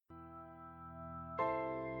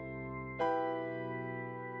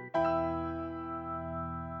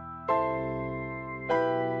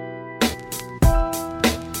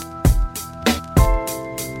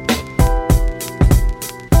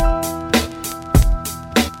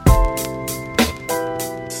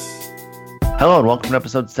Hello and welcome to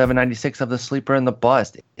episode 796 of The Sleeper and the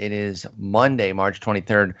Bust. It is Monday, March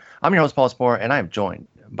 23rd. I'm your host, Paul Sporer, and I'm joined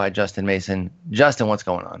by Justin Mason. Justin, what's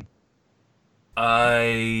going on?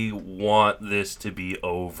 I want this to be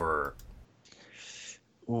over.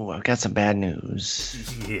 Ooh, I've got some bad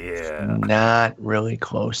news. Yeah. Not really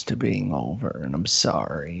close to being over, and I'm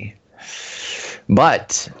sorry.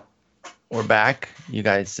 But we're back. You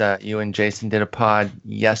guys, you and Jason did a pod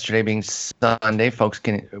yesterday being Sunday. Folks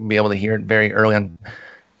can be able to hear it very early on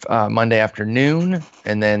Monday afternoon,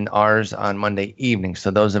 and then ours on Monday evening.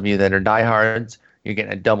 So those of you that are diehards, you're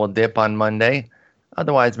getting a double dip on Monday.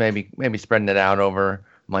 Otherwise, maybe spreading it out over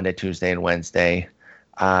Monday, Tuesday, and Wednesday.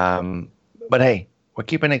 But hey, we're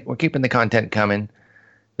keeping the content coming.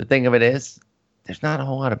 The thing of it is, there's not a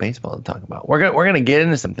whole lot of baseball to talk about. We're gonna get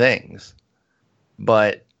into some things,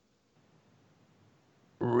 but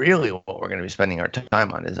really what we're going to be spending our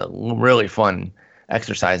time on is a really fun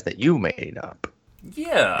exercise that you made up.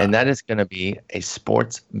 Yeah. And that is going to be a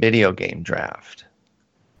sports video game draft.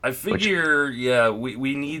 I figure,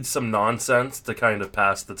 we need some nonsense to kind of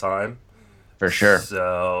pass the time. For sure.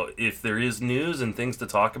 So if there is news and things to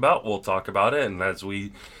talk about, we'll talk about it. And as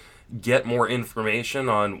we get more information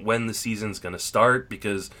on when the season's going to start,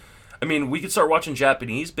 because, I mean, we could start watching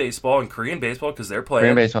Japanese baseball and Korean baseball because they're playing.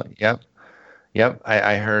 Korean baseball, Yep,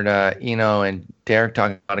 I heard Eno and Derek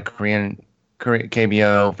talking about a Korean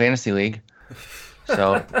KBO fantasy league.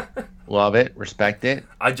 So, love it, respect it.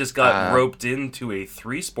 I just got roped into a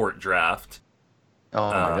 3-sport draft.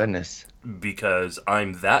 Oh my goodness! Because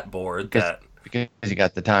I'm that bored because you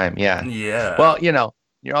got the time, yeah. Yeah. Well,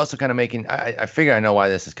 you're also kind of making. I figure I know why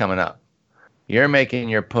this is coming up. You're making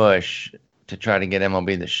your push to try to get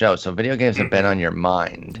MLB the Show. So video games have been on your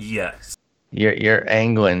mind. Yes. You're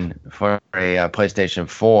angling for a PlayStation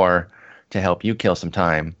 4 to help you kill some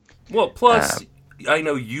time. Well, plus, I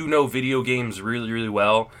know you know video games really, really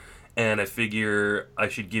well, and I figure I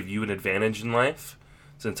should give you an advantage in life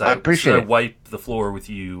since I wipe the floor with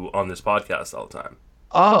you on this podcast all the time.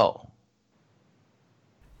 Oh.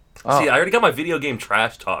 See, I already got my video game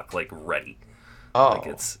trash talk, ready. Oh,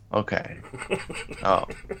 okay. Oh.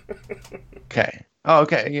 Okay. Oh,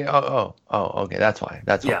 okay. Yeah. Okay. That's why.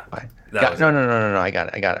 Why. No. I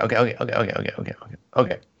got it.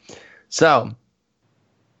 Okay. So,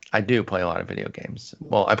 I do play a lot of video games.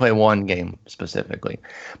 Well, I play one game specifically,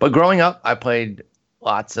 but growing up, I played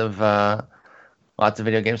lots of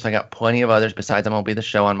video games. So I got plenty of others besides MLB The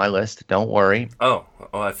Show on my list. Don't worry. Oh,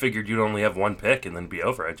 I figured you'd only have one pick and then be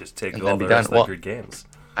over. I'd just take all the rest of your games.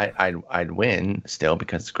 I'd win still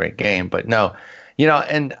because it's a great game, but no,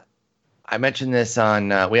 and I mentioned this on,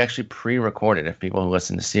 we actually pre-recorded, if people who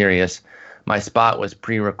listen to Sirius, my spot was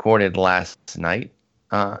pre-recorded last night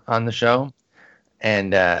on the show.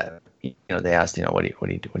 And, they asked, what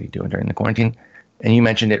are you doing during the quarantine? And you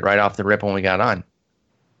mentioned it right off the rip when we got on.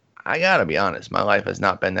 I got to be honest, my life has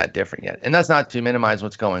not been that different yet. And that's not to minimize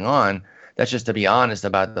what's going on. That's just to be honest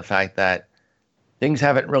about the fact that things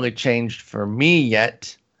haven't really changed for me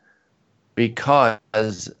yet.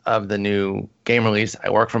 Because of the new game release, I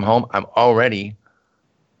work from home. I'm already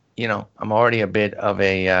a bit of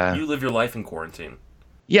a... you live your life in quarantine.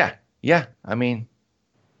 Yeah. I mean,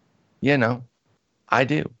 I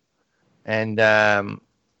do. And I'm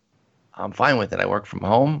fine with it. I work from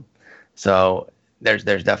home. So there's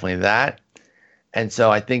definitely that. And so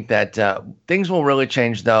I think that things will really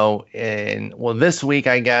change, though, this week,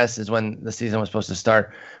 I guess, is when the season was supposed to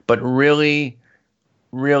start. But really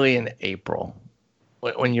in April,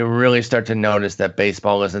 when you really start to notice that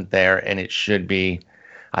baseball isn't there and it should be,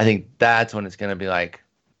 I think that's when it's going to be like,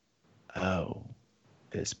 oh,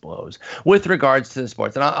 this blows. With regards to the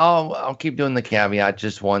sports, and I'll keep doing the caveat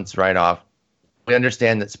just once right off. We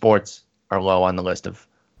understand that sports are low on the list of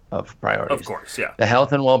priorities. Of course, yeah. The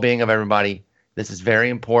health and well-being of everybody. This is very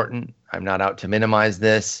important. I'm not out to minimize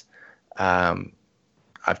this.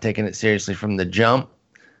 I've taken it seriously from the jump.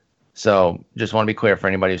 So just want to be clear for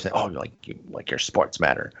anybody who says, "Oh, your sports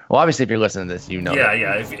matter." Well, obviously, if you're listening to this,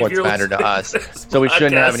 sports matter to us. So we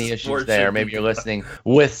shouldn't have any issues there. Maybe you're listening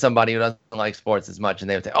with somebody who doesn't like sports as much, and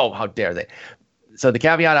they would say, "Oh, how dare they?" So the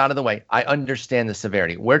caveat out of the way, I understand the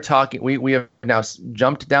severity. We're talking. We have now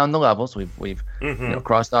jumped down the levels. We've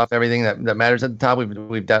crossed off everything that matters at the top.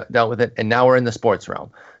 We've dealt with it, and now we're in the sports realm.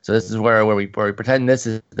 So this is where we pretend this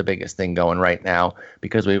is the biggest thing going right now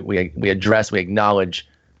because we acknowledge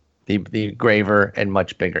the graver and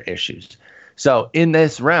much bigger issues. So in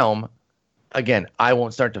this realm, again, I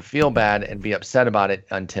won't start to feel bad and be upset about it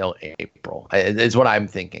until April, is what I'm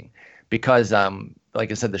thinking. Because, like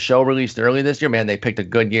I said, the show released early this year, man, they picked a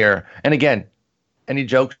good year. And again, any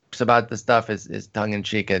jokes about the stuff is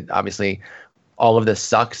tongue-in-cheek. And obviously, all of this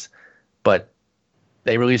sucks, but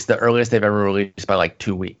they released the earliest they've ever released by like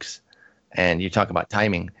 2 weeks. And you talk about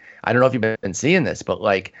timing. I don't know if you've been seeing this, but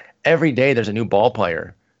like every day there's a new ball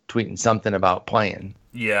player tweeting something about playing.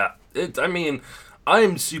 Yeah, I mean,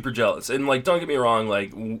 I'm super jealous, and like, don't get me wrong.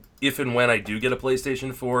 Like, if and when I do get a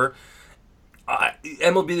PlayStation 4,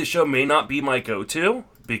 MLB The Show may not be my go-to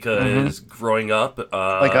because growing up,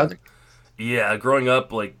 Like other. yeah, growing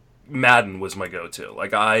up, like Madden was my go-to.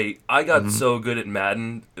 Like, I got so good at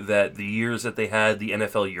Madden that the years that they had the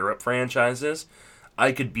NFL Europe franchises,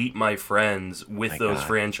 I could beat my friends with those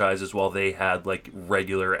franchises while they had like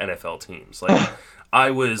regular NFL teams. Like I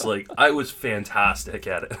was fantastic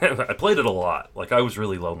at it. I played it a lot. Like I was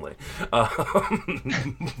really lonely.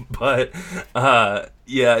 But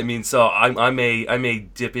yeah, I mean, so I may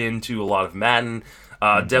dip into a lot of Madden.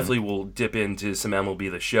 Definitely will dip into some MLB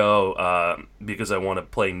The Show because I want to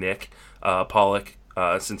play Nick Pollock.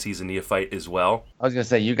 Since he's a neophyte as well. I was gonna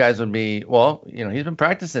say you guys would be well. You know, he's been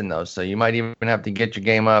practicing those, so you might even have to get your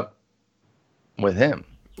game up with him.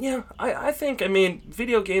 Yeah, I think, I mean,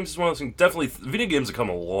 video games is one of those things. Definitely, video games have come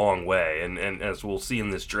a long way, and as we'll see in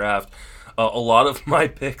this draft, a lot of my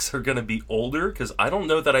picks are going to be older, because I don't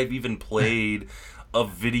know that I've even played a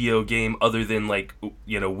video game other than, like,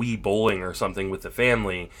 you know, Wii Bowling or something with the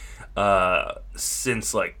family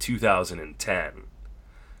since, like, 2010.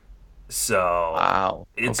 So, wow.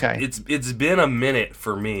 It's been a minute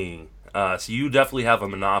for me. So you definitely have a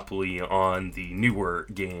monopoly on the newer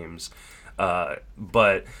games.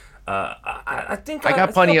 But I think I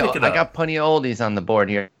got plenty of oldies on the board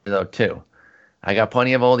here though too. I got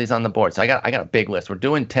plenty of oldies on the board. So I got a big list. We're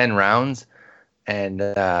doing 10 rounds, and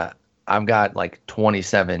I've got like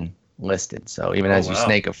 27 listed. So even as you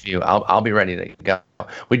snake a few, I'll be ready to go.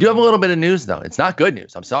 We do have a little bit of news though. It's not good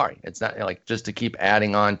news. I'm sorry. It's not like just to keep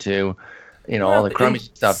adding on to, you know, all the crummy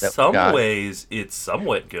stuff that we got. In some ways, it's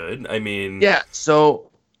somewhat good. I mean, yeah. So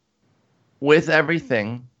with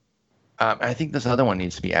everything, I think this other one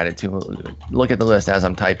needs to be added to. Look at the list as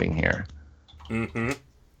I'm typing here. Mm-hmm.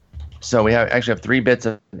 So we actually have 3 bits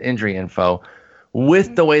of injury info.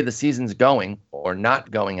 With the way the season's going, or not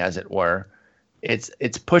going, as it were,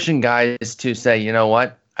 it's pushing guys to say, you know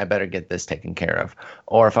what, I better get this taken care of.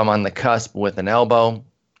 Or if I'm on the cusp with an elbow,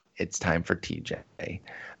 it's time for TJ.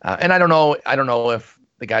 And I don't know if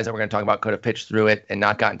the guys that we're going to talk about could have pitched through it and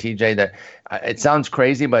not gotten TJ. That it sounds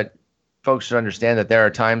crazy, but folks should understand that there are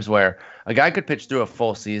times where a guy could pitch through a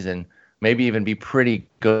full season, maybe even be pretty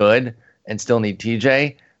good, and still need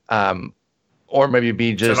TJ. Or maybe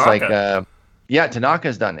be just Tanaka.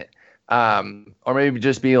 Tanaka's done it. Or maybe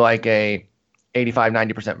just be like a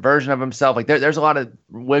 85-90% version of himself. Like there's a lot of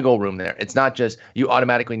wiggle room there. It's not just you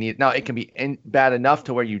automatically need. Now it can be bad enough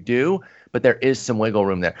to where you do, but there is some wiggle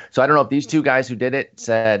room there. So I don't know if these 2 guys who did it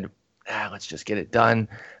said, let's just get it done.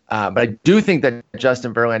 But I do think that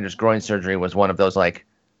Justin Verlander's groin surgery was one of those like,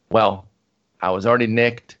 well, I was already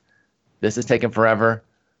nicked. This is taking forever.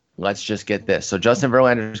 Let's just get this. So Justin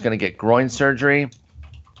Verlander is going to get groin surgery,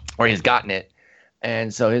 or he's gotten it.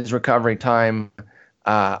 And so his recovery time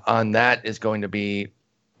on that is going to be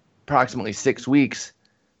approximately 6 weeks,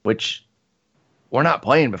 which we're not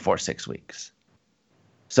playing before 6 weeks.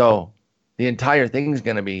 So the entire thing is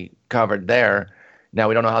going to be covered there. Now,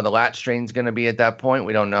 we don't know how the lat strain is going to be at that point.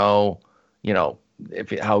 We don't know, you know,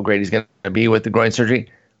 how great he's going to be with the groin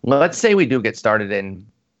surgery. Let's say we do get started in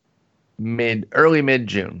early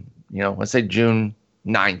mid-June. You know, let's say June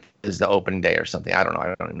 9th is the opening day or something. I don't know.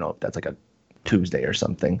 I don't even know if that's like a Tuesday or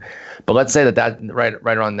something. But let's say that right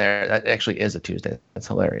around there, that actually is a Tuesday. That's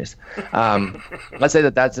hilarious. Let's say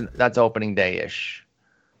that's opening day-ish.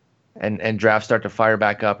 And drafts start to fire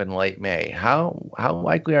back up in late May. How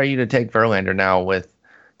likely are you to take Verlander now with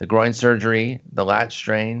the groin surgery, the lat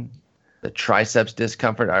strain, the triceps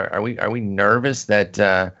discomfort? Are we nervous that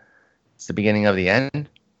it's the beginning of the end?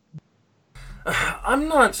 I'm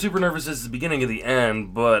not super nervous it's the beginning of the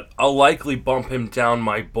end, but I'll likely bump him down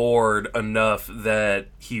my board enough that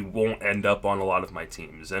he won't end up on a lot of my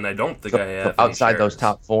teams. And I don't think I have outside those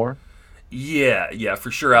top 4. Yeah,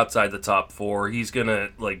 for sure outside the top 4. He's going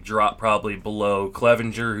to like drop probably below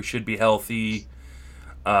Clevenger, who should be healthy,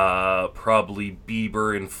 probably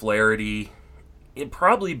Bieber and Flaherty. It'd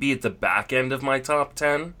probably be at the back end of my top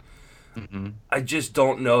 10. Mm-hmm. I just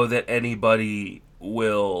don't know that anybody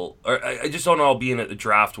will, or I just don't know I'll be in at the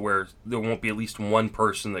draft where there won't be at least one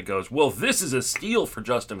person that goes, well, this is a steal for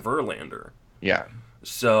Justin Verlander. Yeah.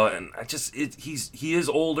 So, and he is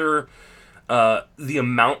older. The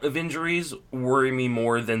amount of injuries worry me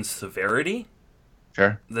more than severity.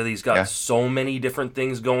 Sure. That he's got so many different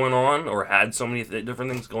things going on, or had so many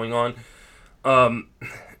different things going on.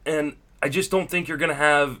 And I just don't think you're going to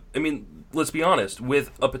have. I mean, let's be honest.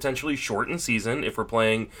 With a potentially shortened season, if we're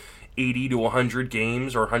playing 80 to 100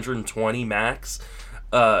 games or 120 max,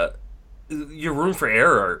 your room for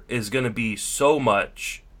error is going to be so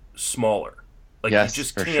much smaller. Like, you Yes,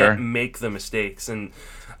 just for can't sure. make the mistakes, and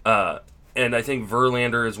I think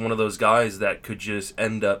Verlander is one of those guys that could just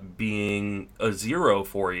end up being a zero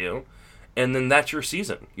for you, and then that's your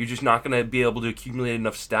season. You're just not going to be able to accumulate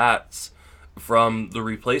enough stats from the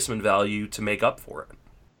replacement value to make up for it.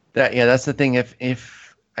 That's the thing.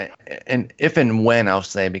 If and when I'll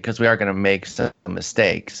say, because we are going to make some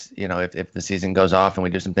mistakes. If the season goes off and we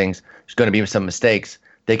do some things, there's going to be some mistakes.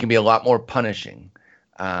 They can be a lot more punishing,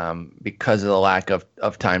 because of the lack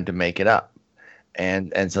of time to make it up,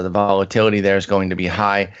 and so the volatility there is going to be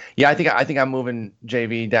high. Yeah, I think I'm moving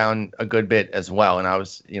JV down a good bit as well. And I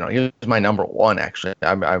was, he was my number one actually.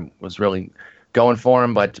 I was really going for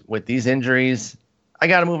him, but with these injuries, I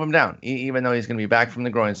got to move him down. Even though he's going to be back from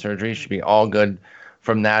the groin surgery, should be all good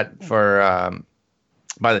from that for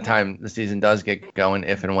by the time the season does get going,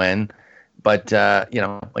 if and when. But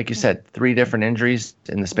like you said, 3 different injuries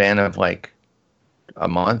in the span of like a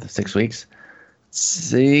month, 6 weeks.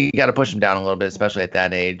 So you got to push him down a little bit, especially at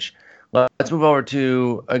that age. Let's move over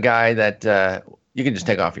to a guy that you can just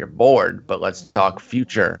take off your board, but let's talk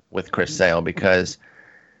future with Chris Sale, because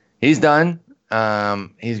he's done.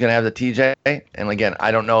 He's going to have the TJ. And again,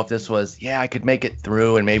 I don't know if this was, I could make it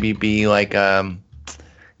through and maybe be like,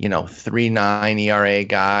 3.9 ERA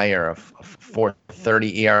guy or a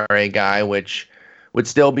 4.30 ERA guy, which would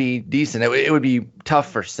still be decent. It would be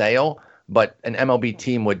tough for Sale, but an MLB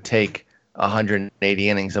team would take 180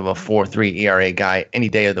 innings of a 4.3 ERA guy any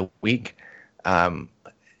day of the week.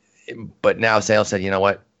 But now Sale said, you know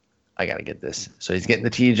what? I got to get this. So he's getting the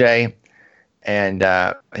TJ, and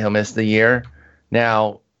he'll miss the year.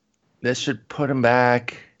 Now, this should put him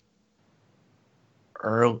back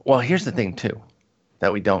early. Well, here's the thing, too,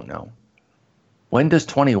 that we don't know. When does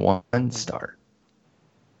 21 start?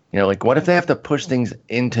 Like, what if they have to push things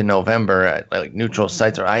into November at like neutral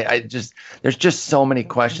sites? Or there's just so many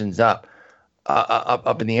questions up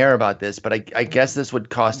in the air about this. But I guess this would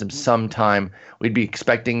cost him some time. We'd be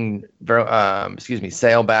expecting,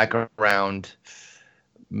 Sale back around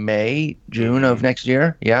May, June of next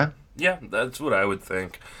year. Yeah. Yeah, that's what I would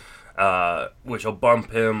think. Which will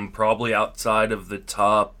bump him probably outside of the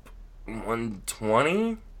top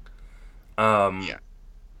 120. Yeah.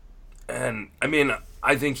 And I mean,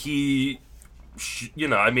 I think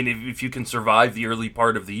if you can survive the early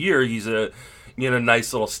part of the year, he's a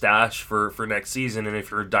nice little stash for next season. And if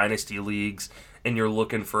you're dynasty leagues and you're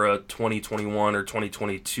looking for a 2021 or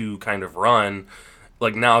 2022 kind of run,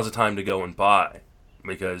 like, now's the time to go and buy,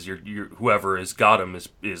 because you're whoever has got him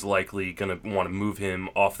is likely going to want to move him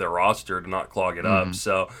off their roster to not clog it up.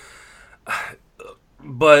 So,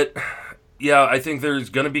 but yeah, I think there's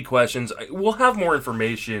going to be questions. We'll have more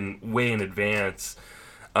information way in advance.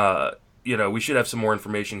 We should have some more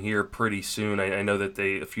information here pretty soon. I know that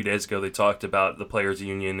a few days ago, they talked about the Players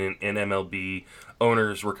Union and MLB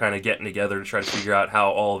owners were kind of getting together to try to figure out how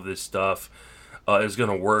all of this stuff is going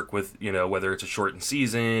to work with, whether it's a shortened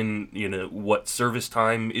season, what service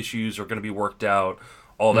time issues are going to be worked out,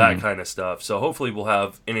 all that kind of stuff. So hopefully we'll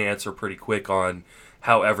have an answer pretty quick on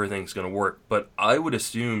how everything's going to work. But I would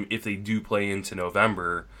assume if they do play into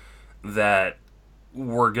November, that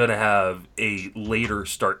we're going to have a later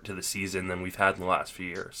start to the season than we've had in the last few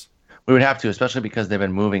years. We would have to, especially because they've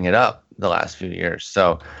been moving it up the last few years.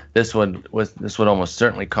 So this would almost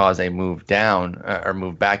certainly cause a move down, or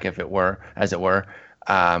move back, if it were,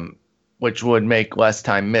 which would make less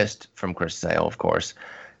time missed from Chris Sale, of course.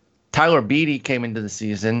 Tyler Beede came into the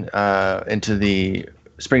season, into the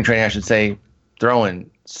spring training, I should say, throwing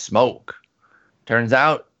smoke. Turns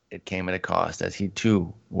out it came at a cost, as he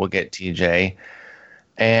too will get TJ.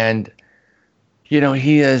 And he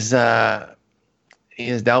has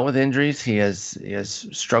dealt with injuries. He has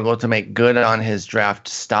struggled to make good on his draft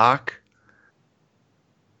stock.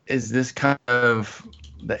 Is this kind of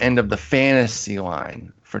the end of the fantasy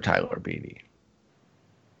line for Tyler Beede?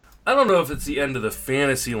 I don't know if it's the end of the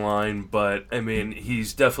fantasy line, but I mean,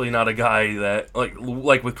 he's definitely not a guy that,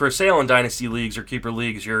 like with Chris Sale in dynasty leagues or keeper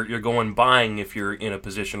leagues, you're going buying if you're in a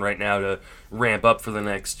position right now to ramp up for the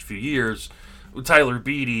next few years. With Tyler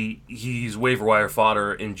Beede, he's waiver wire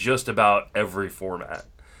fodder in just about every format.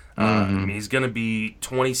 I mean, he's going to be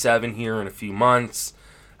 27 here in a few months.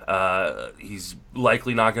 He's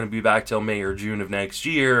likely not going to be back till May or June of next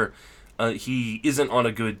year. He isn't on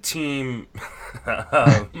a good team.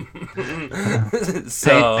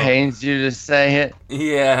 So Pains you to say it.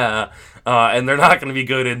 yeah, and they're not going to be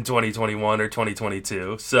good in 2021 or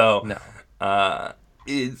 2022. So No.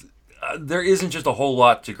 There isn't just a whole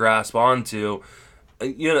lot to grasp onto.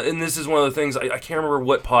 And this is one of the things, I can't remember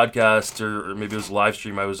what podcast or maybe it was a live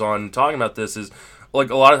stream I was on talking about this, is like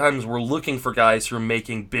a lot of times we're looking for guys who are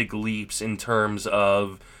making big leaps in terms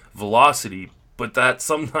of velocity, but that's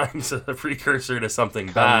sometimes a precursor to something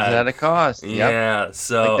Comes bad. at a cost. Yep. Yeah,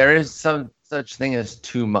 so Like there is some such thing as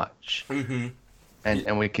too much. Mm-hmm.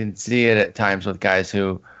 And we can see it at times with guys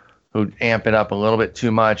who amp it up a little bit too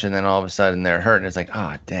much, and then all of a sudden they're hurt, and it's like,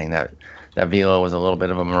 ah, oh, dang, that velo was a little bit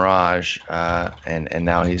of a mirage, and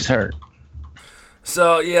now he's hurt.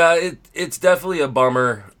 So yeah, it's definitely a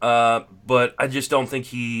bummer, but I just don't think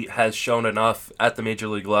he has shown enough at the major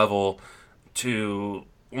league level to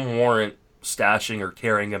warrant stashing or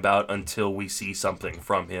caring about until we see something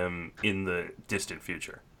from him in the distant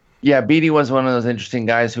future. Yeah, Beatty was one of those interesting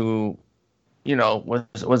guys who,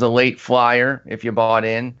 was a late flyer if you bought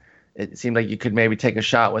in. It seemed like you could maybe take a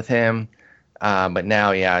shot with him. But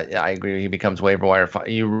now, yeah, I agree. He becomes waiver wire.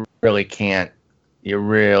 You really can't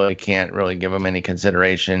really give him any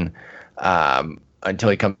consideration until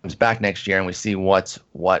he comes back next year and we see what's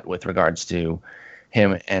what with regards to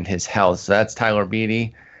him and his health. So that's Tyler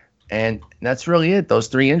Beatty. And that's really it. Those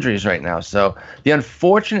 3 injuries right now. So the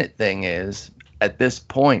unfortunate thing is, at this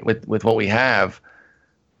point with what we have,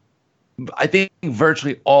 I think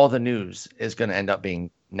virtually all the news is going to end up being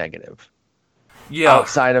negative. Yeah.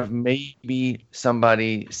 Outside of maybe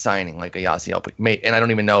somebody signing like a Yasiel. And I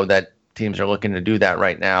don't even know that teams are looking to do that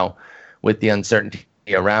right now with the uncertainty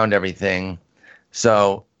around everything.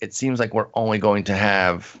 So it seems like we're only going to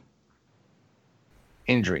have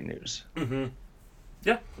injury news. Mm-hmm.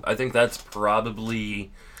 Yeah, I think that's probably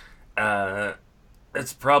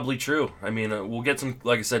true. I mean, we'll get some,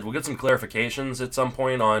 like I said, we'll get some clarifications at some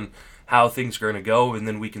point on how things are going to go, and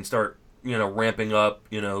then we can start, ramping up,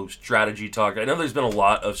 strategy talk. I know there's been a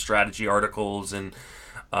lot of strategy articles and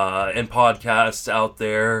podcasts out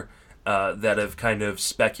there that have kind of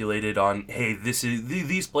speculated on, hey,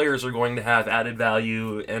 these players are going to have added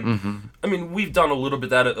value, and I mean, we've done a little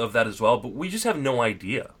bit of that as well, but we just have no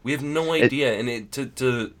idea. We have no idea, and it's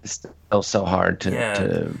still so hard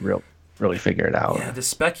to really figure it out. Yeah, to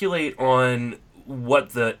speculate on what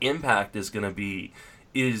the impact is going to be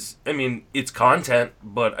is, I mean, it's content,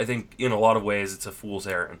 but I think in a lot of ways it's a fool's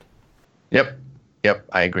errand. Yep,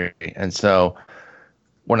 I agree. And so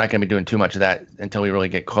we're not going to be doing too much of that until we really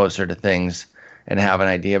get closer to things and have an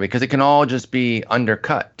idea, because it can all just be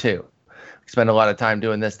undercut too. We spend a lot of time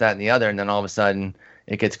doing this, that, and the other, and then all of a sudden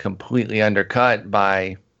it gets completely undercut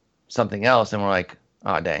by something else, and we're like,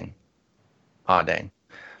 oh, dang.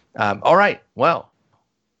 All right, well,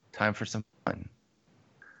 time for some fun.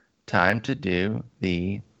 Time to do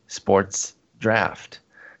the sports draft.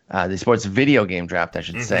 The sports video game draft, I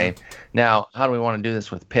should say. Now, how do we want to do this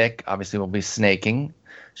with pick? Obviously, we'll be snaking.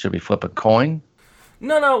 Should we flip a coin?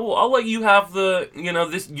 No, I'll let you have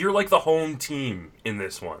this. You're like the home team in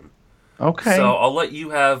this one. Okay. So I'll let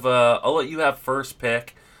you have first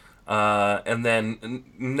pick, and then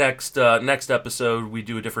next episode we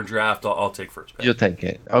do a different draft. I'll take first pick. You'll take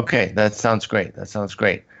it. Okay, that sounds great.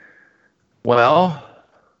 Well,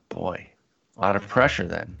 boy, a lot of pressure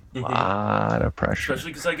then. A lot of pressure.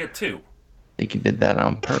 Especially because I get 2. I think you did that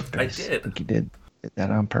on purpose. I did. I think you did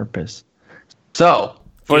that on purpose. So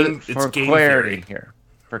for clarity here,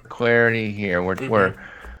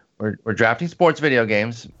 we're drafting sports video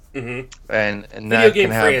games, and video game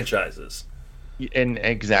franchises. And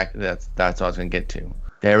exactly that's what I was going to get to.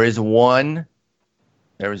 There is one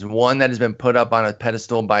that has been put up on a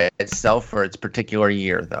pedestal by itself for its particular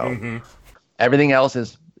year, though. Everything else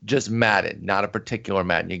is just Madden, not a particular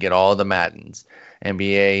Madden. You get all the Maddens.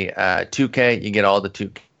 NBA 2K, you get all the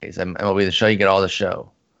 2Ks. MLB The Show, you get all the show.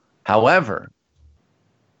 However,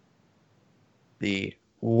 the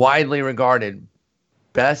widely regarded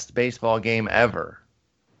best baseball game ever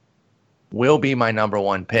will be my number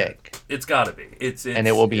 1 pick. It's got to be. And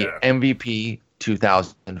it will be MVP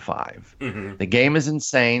 2005. The game is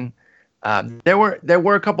insane. There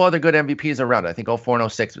were a couple other good MVPs around. I think 04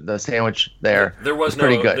 and 06, the sandwich there. There was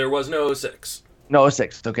pretty good. There was no 06. No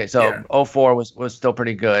 06. Okay, so 04 was still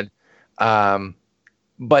pretty good.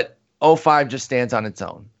 But 05 just stands on its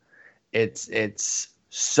own. It's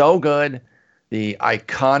so good. The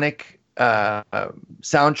iconic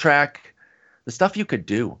soundtrack, the stuff you could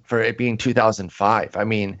do for it being 2005. I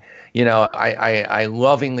mean, I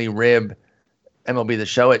lovingly rib MLB The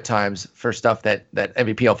Show at times for stuff that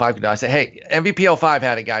MVP 05 could do. I say, hey, MVP 05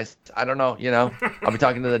 had it, guys. I don't know, I'll be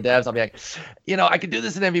talking to the devs. I'll be like, I could do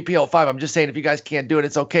this in MVP 05. I'm just saying, if you guys can't do it,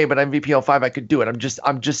 it's okay. But MVP 05, I could do it. I'm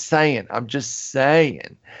just saying.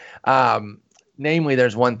 Namely,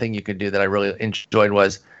 there's one thing you could do that I really enjoyed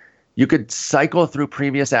was you could cycle through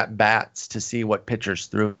previous at-bats to see what pitchers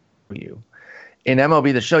threw you. In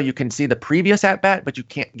MLB The Show, you can see the previous at-bat, but you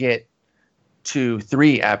can't get to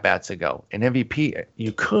 3 at-bats ago. In MVP,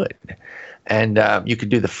 you could. And you could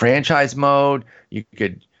do the franchise mode. You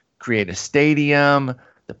could create a stadium.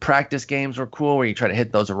 The practice games were cool where you try to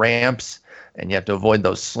hit those ramps, and you have to avoid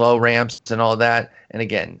those slow ramps and all that. And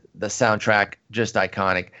again, the soundtrack, just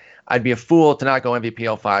iconic. I'd be a fool to not go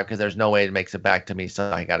MVP 05 because there's no way it makes it back to me,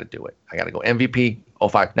 so I got to do it. I got to go MVP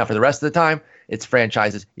 05. Now, for the rest of the time, it's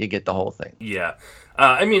franchises. You get the whole thing. Yeah.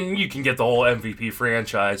 I mean, you can get the whole MVP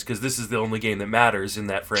franchise because this is the only game that matters in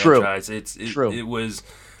that franchise. True. It was,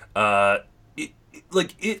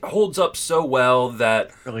 it holds up so well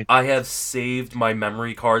that Really? I have saved my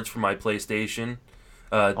memory cards for my PlayStation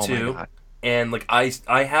 2. My God. And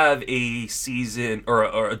I have a season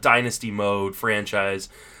or a Dynasty mode franchise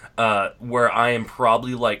where I am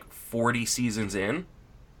probably like 40 seasons in.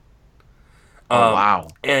 Wow.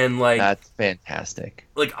 And that's fantastic.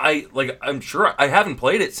 I'm sure I haven't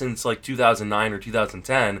played it since 2009 or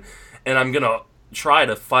 2010, and I'm gonna try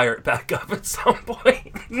to fire it back up at some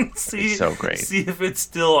point and see. It's so great. See if it's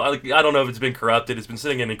still. I don't know if it's been corrupted. It's been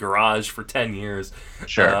sitting in a garage for 10 years.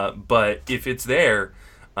 Sure. But if it's there,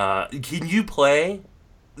 can you play?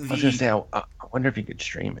 I was gonna say, I wonder if you could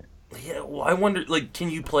stream it. Yeah. Well, I wonder. Can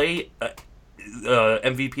you play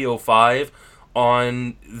MVP 05?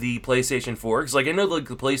 On the PlayStation 4, because I know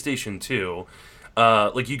the PlayStation 2,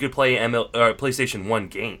 you could play PlayStation 1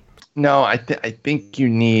 games. No, I think you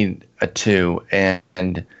need a 2.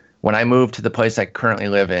 And when I moved to the place I currently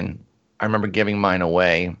live in, I remember giving mine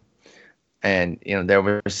away. And there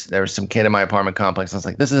was some kid in my apartment complex. I was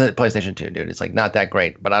like, "This is a PlayStation 2, dude. It's not that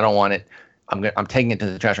great, but I don't want it. I'm taking it to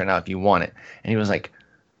the trash right now if you want it." And he was like,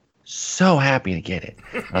 so happy to get it.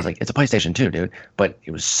 And I was like, "It's a PlayStation 2, dude." But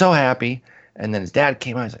he was so happy. And then his dad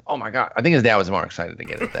came out. He's like, "Oh my God!" I think his dad was more excited to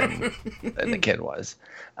get it than the kid was.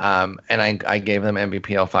 And I gave them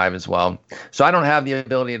MVP 05 as well. So I don't have the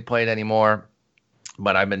ability to play it anymore.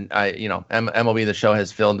 But MLB The Show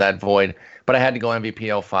has filled that void. But I had to go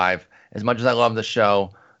MVP 05. As much as I love the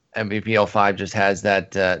show, MVP 05 just has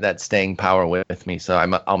that staying power with me. So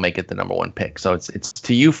I'll make it the number 1 pick. So it's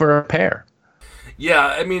to you for a pair. Yeah,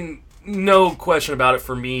 I mean, no question about it.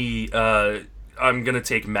 For me, I'm gonna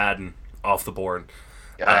take Madden off the board.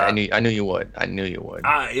 I knew you would. I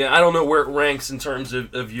don't know where it ranks in terms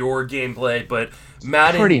of your gameplay, but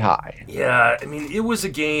Madden, pretty high. Yeah, I mean, it was a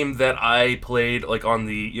game that I played on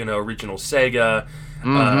the original Sega.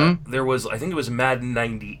 Mm-hmm. I think it was Madden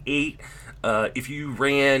 98. If you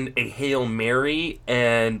ran a Hail Mary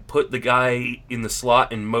and put the guy in the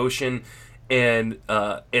slot in motion and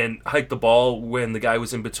hiked the ball when the guy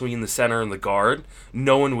was in between the center and the guard,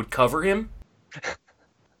 no one would cover him.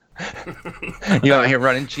 You out here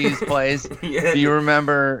running cheese plays? Yeah. Do you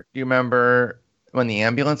remember when the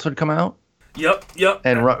ambulance would come out? Yep.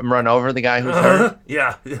 And run over the guy who's hurt?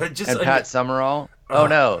 Yeah. Pat Summerall. Oh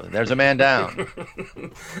no, there's a man down.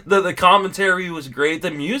 The commentary was great.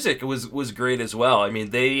 The music was great as well. I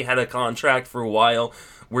mean, they had a contract for a while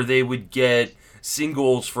where they would get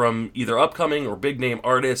singles from either upcoming or big name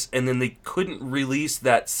artists, and then they couldn't release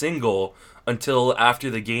that single until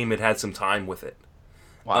after the game had some time with it.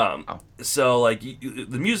 Wow. So the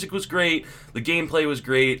music was great, the gameplay was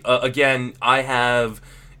great. Again, I have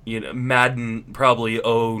Madden probably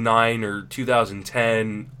 09 or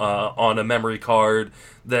 2010 on a memory card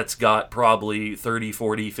that's got probably 30,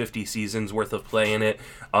 40, 50 seasons worth of play in it.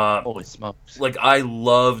 Holy smokes. I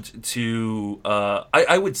loved to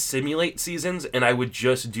I would simulate seasons, and I would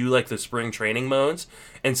just do the spring training modes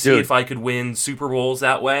and see if I could win Super Bowls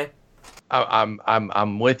that way.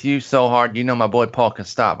 I'm with you so hard. You know my boy Paul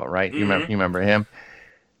Costava, right? You remember him?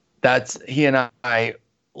 He and I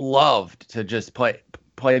loved to just play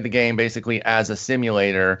the game basically as a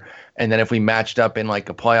simulator, and then if we matched up in a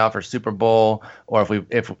playoff or Super Bowl, or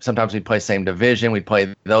if sometimes we'd play same division, we'd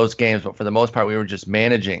play those games, but for the most part we were just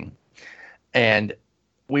managing. And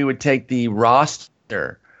we would take the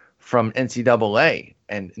roster from NCAA,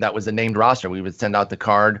 and that was the named roster. We would send out the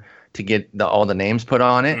card to get all the names put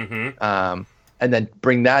on it, and then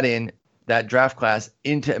bring that draft class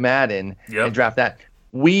into Madden and draft that.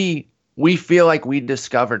 We feel like we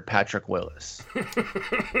discovered Patrick Willis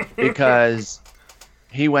because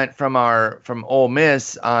he went from Ole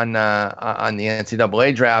Miss on the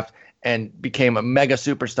NCAA draft, and became a mega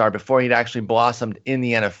superstar before he'd actually blossomed in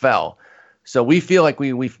the NFL. So we feel like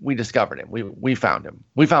we discovered him. We found him.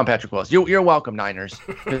 We found Patrick Willis. You're welcome, Niners.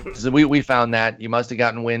 We found that. You must have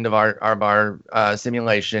gotten wind of our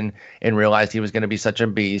simulation and realized he was going to be such a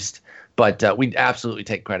beast. But we absolutely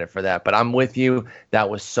take credit for that. But I'm with you. That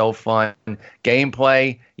was so fun.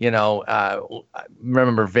 Gameplay,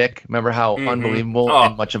 remember Vic? Remember how unbelievable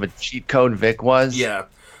and much of a cheat code Vic was? Yeah.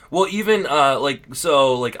 Well, even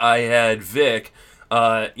I had Vic.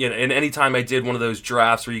 And anytime I did one of those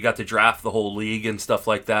drafts where you got to draft the whole league and stuff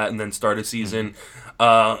like that, and then start a season,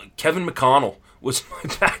 Kevin McConnell was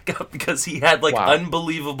my backup because he had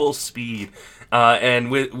unbelievable speed.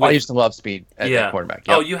 And I used to love speed at quarterback.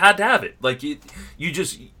 Yep. Oh, you had to have it. Like you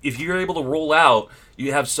just if you're able to roll out,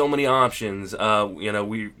 you have so many options. I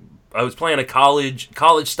was playing a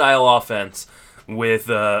college style offense with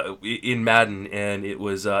in Madden, and it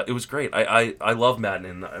was great. I love Madden,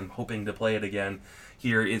 and I'm hoping to play it again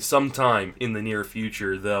here in sometime in the near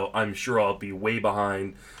future. Though I'm sure I'll be way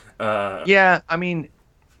behind. Yeah, I mean,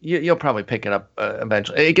 you'll probably pick it up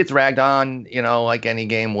eventually. It gets ragged on, like any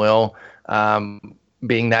game will.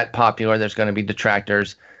 Being that popular, there's going to be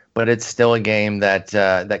detractors, but it's still a game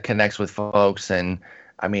that connects with folks. And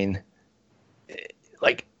I mean,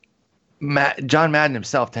 John Madden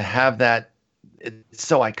himself, to have that, it's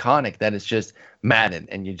so iconic that it's just Madden,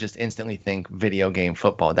 and you just instantly think video game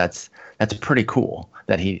football. That's pretty cool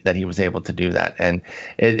that he was able to do that, and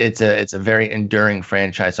it's a very enduring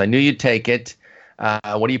franchise. So I knew you'd take it.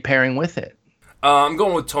 What are you pairing with it? I'm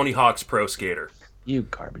going with Tony Hawk's Pro Skater. You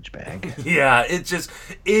garbage bag. Yeah,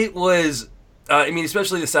 it was.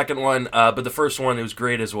 Especially the second one, but the first one, it was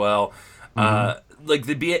great as well.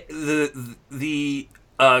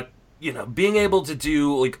 Being able to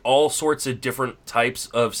do all sorts of different types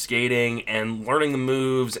of skating and learning the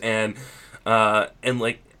moves and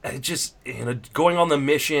going on the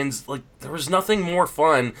missions. There was nothing more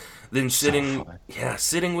fun than sitting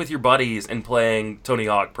with your buddies and playing Tony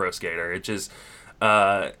Hawk Pro Skater. It just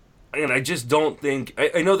and I just don't think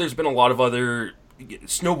I know there's been a lot of other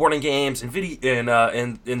snowboarding games and video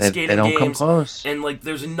and skating they don't games come close. And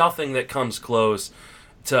there's nothing that comes close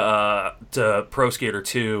to Pro Skater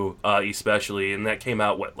 2 especially, and that came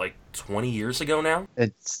out 20 years ago now.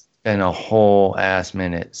 It's been a whole ass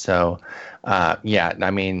minute. So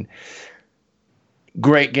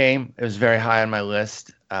great game. It was very high on my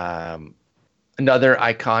list. Another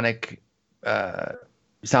iconic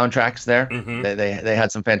soundtracks there. They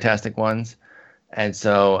had some fantastic ones, and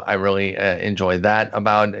so I really enjoyed that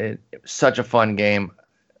about it. It was such a fun game.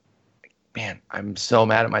 Man, I'm so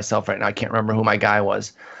mad at myself right now. I can't remember who my guy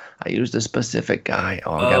was. I used a specific guy.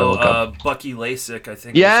 I gotta look up. Bucky Lasek, I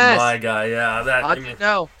think. Yes, was my guy. Yeah,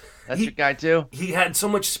 that. That's your guy too. He had so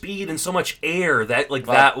much speed and so much air that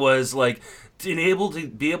that was being able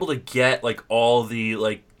to get all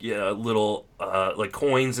the little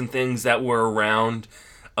coins and things that were around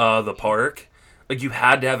the park. You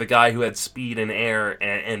had to have a guy who had speed and air,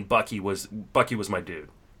 and Bucky was my dude.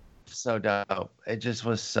 So dope. It just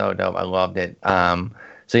was so dope. I loved it.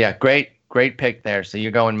 So yeah, great pick there. So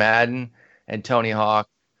you're going Madden and Tony Hawk.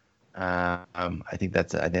 I think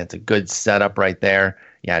that's a good setup right there.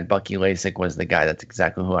 Yeah, Bucky Lasek was the guy. That's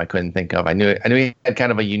exactly who I couldn't think of. I knew he had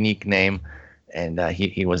kind of a unique name, and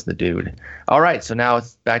he was the dude. All right, so now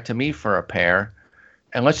it's back to me for a pair,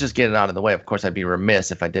 and let's just get it out of the way. Of course, I'd be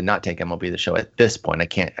remiss if I did not take MLB The Show at this point. I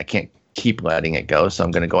can't keep letting it go, so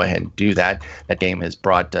I'm going to go ahead and do that. That game has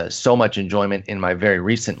brought so much enjoyment in my very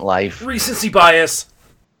recent life. Recency bias.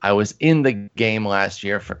 I was in the game last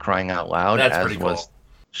year, for crying out loud. That's pretty cool. Was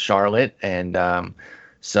Charlotte, and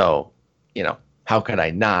so how could I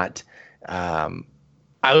not?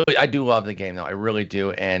 I do love the game though, I really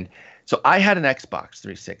do. And so I had an Xbox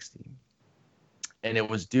 360, and it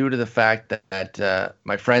was due to the fact that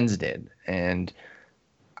my friends did, and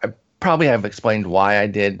probably have explained why I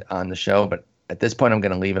did on the show, but at this point I'm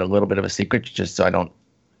going to leave it a little bit of a secret, just so I don't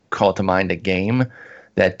call to mind a game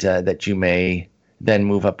that you may then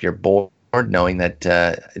move up your board, knowing that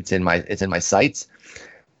it's in my sights.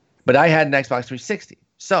 But I had an Xbox 360,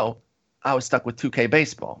 so I was stuck with 2K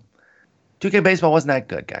Baseball. 2K Baseball wasn't that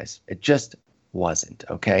good, guys. It just wasn't,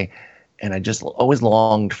 okay? And I just always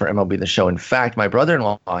longed for MLB The Show. In fact, my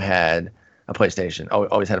brother-in-law had a PlayStation.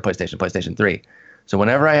 Always had a PlayStation 3. So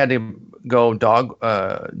whenever I had to go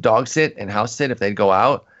dog sit and house sit, if they'd go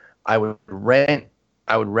out, I would redbox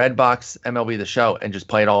MLB The Show and just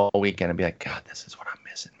play it all weekend and be like, God, this is what I'm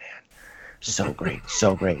missing, man. So great,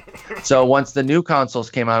 so great. So once the new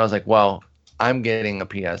consoles came out, I was like, well, I'm getting a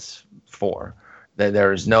PS4.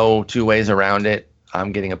 There's no two ways around it.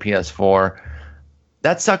 I'm getting a PS4.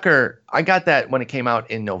 that sucker, I got that when it came out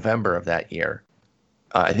in November of that year.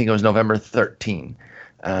 I think it was November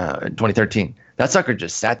 2013. That sucker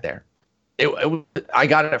just sat there. I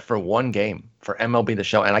got it for one game for MLB The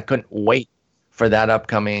Show, and I couldn't wait for that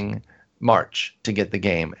upcoming March to get the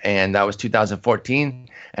game. And that was 2014,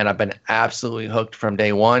 and I've been absolutely hooked from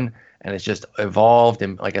day one, and it's just evolved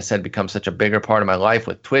and, like I said, become such a bigger part of my life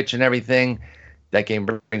with Twitch and everything. That game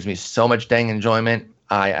brings me so much dang enjoyment.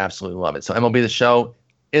 I absolutely love it. So MLB The Show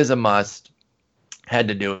is a must. Had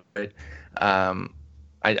to do it. I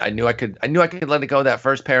knew I could let it go that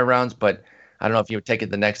first pair of rounds, but I don't know if you would take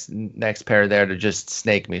it the next pair there to just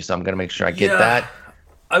snake me. So I'm gonna make sure I get that.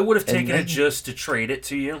 I would have taken it just to trade it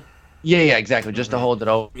to you. Yeah, exactly. Just to hold it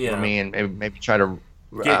over me and maybe try to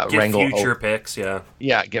get wrangle future picks. Yeah,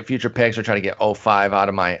 get future picks or try to get 05 out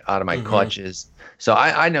of my clutches. So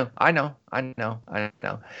I know.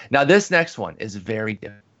 Now this next one is very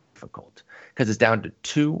difficult because it's down to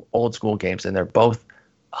 2 old school games and they're both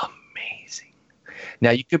amazing.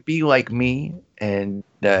 Now you could be like me and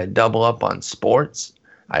double up on sports.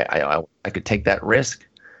 I could take that risk,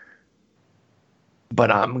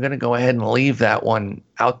 but I'm gonna go ahead and leave that one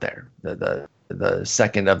out there. The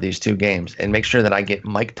second of these 2 games and make sure that I get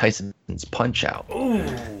Mike Tyson's Punch-Out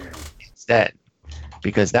instead,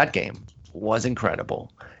 because that game was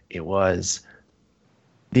incredible. It was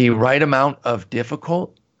the right amount of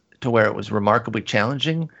difficult to where it was remarkably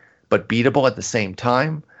challenging, but beatable at the same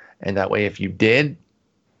time. And that way, if you did,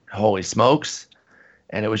 holy smokes.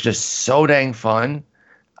 And it was just so dang fun.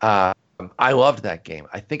 I loved that game.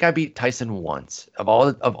 I think I beat Tyson once. Of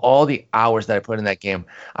all the hours that I put in that game,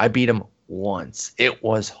 I beat him once. It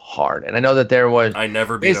was hard. And I know that there was... I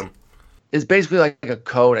never beat him. It's basically like a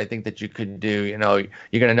code, I think, that you could do. You know,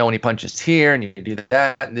 you're going to know when he punches here, and you do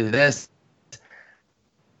that and do this.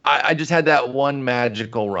 I just had that one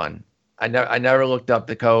magical run. I never looked up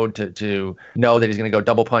the code to know that he's going to go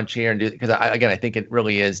double punch here and do, because I think it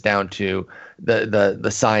really is down to the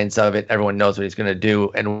science of it. Everyone knows what he's going to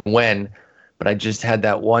do and when, but I just had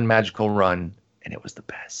that one magical run, and it was the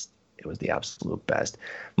best. It was the absolute best.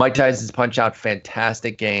 Mike Tyson's Punch-Out,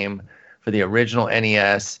 fantastic game for the original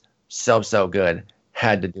NES. So good.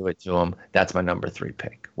 Had to do it to him. That's my number 3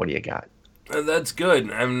 pick. What do you got? That's good.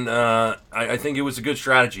 And I think it was a good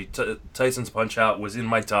strategy. Tyson's Punch-Out was in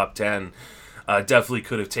my top 10. Definitely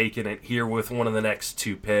could have taken it here with one of the next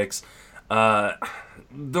 2 picks. There's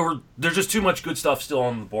just too much good stuff still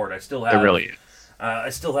on the board. I still have. It really is. I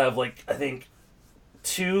still have I think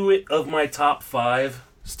 2 of my top 5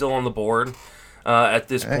 still on the board at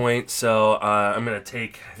this point. So I'm gonna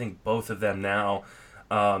take I think both of them now.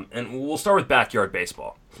 And we'll start with Backyard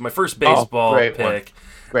Baseball. My first baseball great pick. One.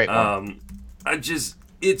 Great one.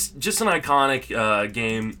 It's just an iconic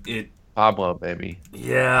game. Pablo, baby.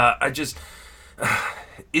 Yeah, I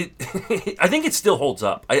think it still holds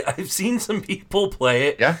up. I've seen some people play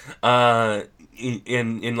it. Yeah.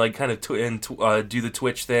 In like kind of do the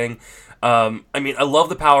Twitch thing. I mean, I love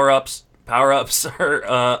the power-ups. Power-ups are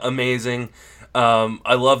amazing.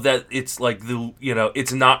 I love that it's like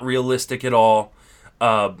it's not realistic at all.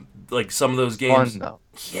 Like some of those games. Fun, though.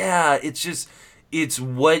 Yeah, it's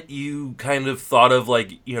what you kind of thought of,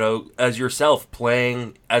 as yourself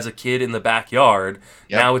playing as a kid in the backyard.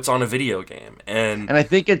 Yep. Now it's on a video game, and I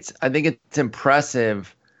think it's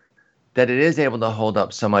impressive that it is able to hold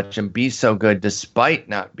up so much and be so good despite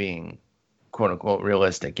not being quote unquote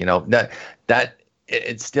realistic. That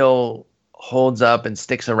it still holds up and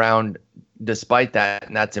sticks around despite that,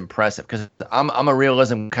 and that's impressive because I'm a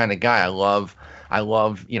realism kind of guy. I love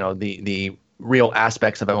the real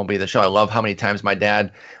aspects of MLB The Show. I love how many times my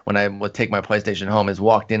dad, when I would take my PlayStation home, has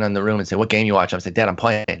walked in on the room and said, "What game you watch?" I would say, "Dad, I'm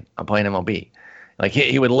playing MLB." Like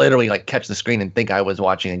he would literally catch the screen and think I was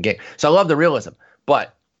watching a game. So I love the realism,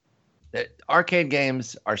 but arcade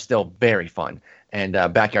games are still very fun. And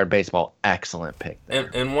Backyard Baseball, excellent pick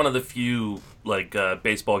there. And one of the few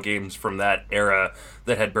baseball games from that era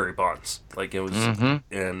that had Barry Bonds. It was,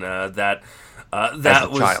 and that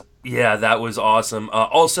was child. Yeah, that was awesome.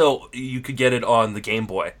 Also, you could get it on the Game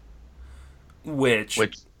Boy, which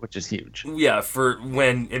is huge. Yeah, for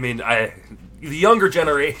when the younger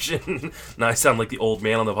generation. Now I sound like the old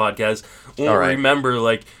man on the podcast. Won't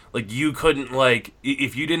remember you couldn't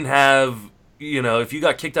if you didn't have if you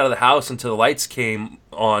got kicked out of the house until the lights came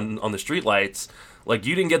on the street lights, you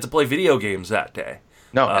didn't get to play video games that day.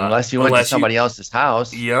 No, unless you went to somebody else's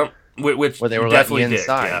house. Yep, which where they were letting you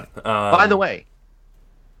inside. Did, yeah. By the way,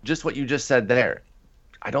 just what you just said there,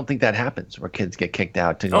 I don't think that happens where kids get kicked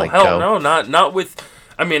out to hell go. No, not with.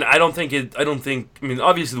 I mean, I don't think. I mean,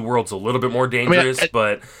 obviously the world's a little bit more dangerous,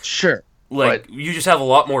 but sure. like you just have a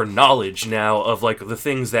lot more knowledge now of like the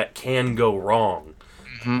things that can go wrong.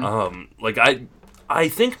 Like I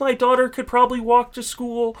think my daughter could probably walk to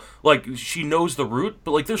school. Like she knows the route,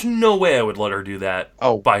 but like there's no way I would let her do that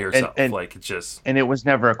by herself. Like it's just, and it was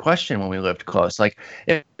never a question when we lived close. Like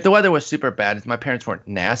if the weather was super bad, my parents weren't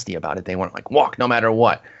nasty about it. They weren't like walk no matter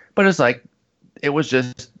what. But it's like it was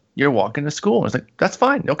just you're walking to school. It's like that's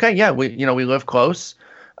fine. Okay, yeah, we live close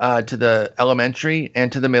to the elementary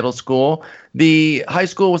and to the middle school. The high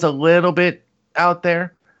school was a little bit out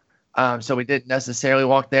there, so we didn't necessarily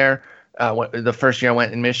walk there. The first year I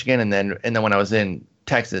went in Michigan, and then when I was in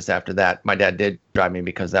Texas after that, my dad did drive me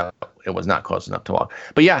because it was not close enough to walk.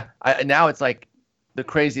 But yeah, now it's like the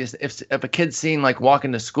craziest. If a kid's seen like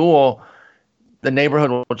walking to school, the neighborhood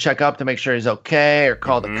will check up to make sure he's okay or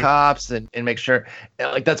call the cops and make sure.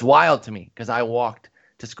 Like that's wild to me because I walked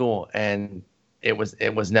to school and it was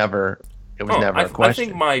never a question. I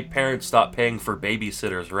think my parents stopped paying for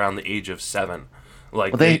babysitters around the age of 7.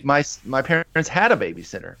 Like my parents had a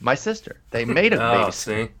babysitter. My sister, they made a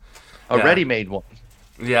babysitter, ready-made one.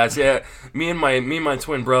 Yeah. Me and my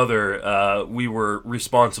twin brother, we were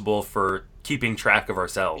responsible for keeping track of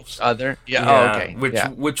ourselves. Okay.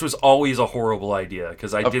 Which was always a horrible idea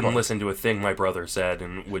because I didn't listen to a thing my brother said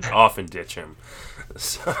and would often ditch him.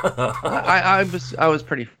 So. I was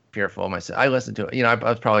pretty fearful of myself. I listened to it. I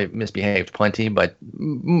was probably misbehaved plenty, but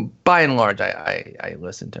by and large, I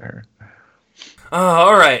listened to her.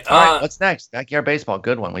 All right. What's next? Backyard baseball,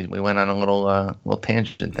 good one. We went on a little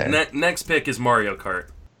tangent there. Next pick is Mario Kart.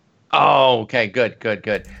 Oh, okay, good.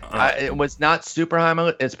 It was not super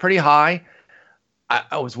high. It's pretty high.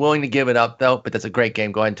 I was willing to give it up though, but that's a great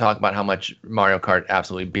game. Go ahead and talk about how much Mario Kart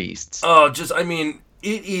absolutely beasts.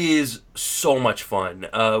 It is so much fun.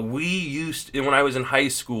 We used when I was in high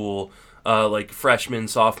school, like freshman,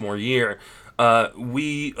 sophomore year. A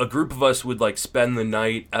group of us would like spend the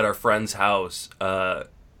night at our friend's house,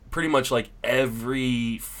 pretty much like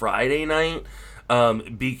every Friday night,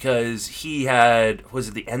 because he had, was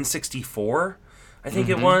it the N64? I think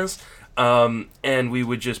it was. And we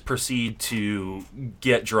would just proceed to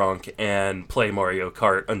get drunk and play Mario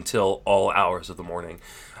Kart until all hours of the morning.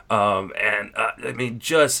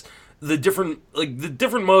 Just the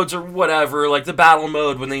different modes or whatever, like the battle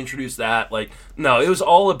mode when they introduced that, like no, it was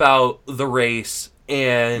all about the race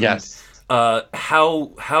and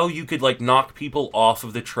how you could like knock people off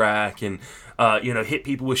of the track and hit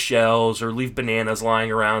people with shells or leave bananas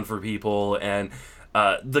lying around for people and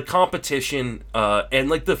the competition and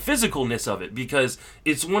like the physicalness of it, because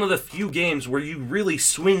it's one of the few games where you really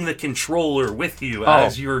swing the controller with you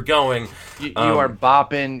as you're going. You are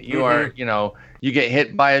bopping. You are you get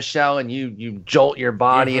hit by a shell and you jolt your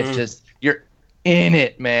body. It's just you're in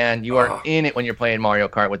it, man. You are in it when you're playing Mario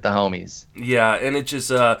Kart with the homies. Yeah, and it just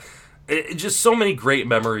so many great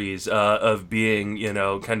memories of being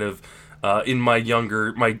kind of in my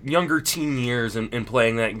younger teen years and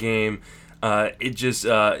playing that game.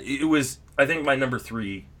 It was, I think, my number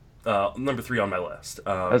three on my list.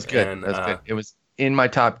 That's good. That's good. It was in my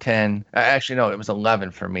top 10. Actually, no, it was 11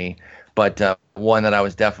 for me. But one that I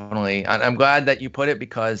was definitely, I'm glad that you put it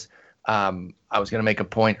because I was going to make a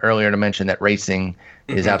point earlier to mention that racing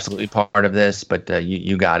is absolutely part of this, but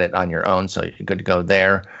you got it on your own, so you're good to go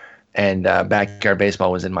there. And backyard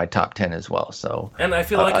baseball was in my top 10 as well. So, and I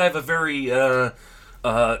feel like I have a very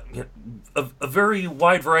a very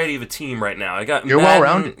wide variety of a team right now. I got you're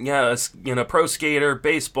Madden, well-rounded. Pro Skater,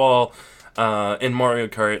 baseball, and Mario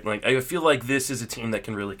Kart. Like I feel like this is a team that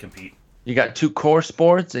can really compete. You got 2 core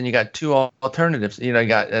sports and you got 2 alternatives. You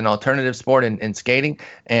got an alternative sport in skating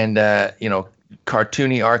and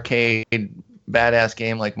cartoony arcade badass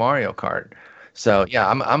game like Mario Kart. So yeah,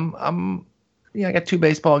 I got 2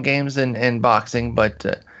 baseball games and boxing, but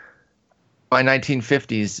my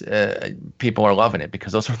 1950s people are loving it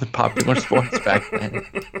because those were the popular sports back then.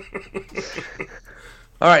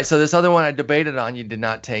 All right, so this other one I debated on, you did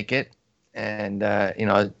not take it, and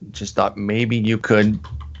just thought maybe you could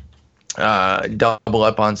double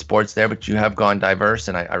up on sports there, but you have gone diverse,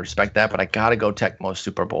 and I respect that. But I gotta go Tecmo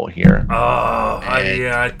Super Bowl here.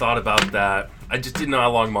 I thought about that. I just didn't know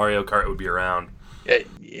how long Mario Kart would be around. It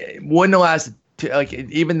wouldn't have lasted.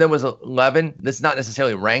 Even though it was 11, this is not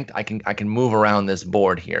necessarily ranked. I can move around this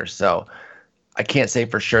board here, so I can't say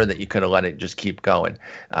for sure that you could have let it just keep going.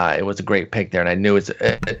 It was a great pick there, and I knew it's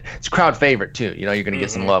crowd favorite too. You're going to get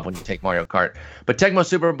some love when you take Mario Kart. But Tecmo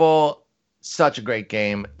Super Bowl, such a great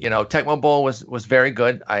game. Tecmo Bowl was very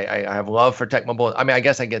good. I have love for Tecmo Bowl. I mean, I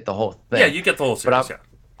guess I get the whole thing. Yeah, you get the whole series. But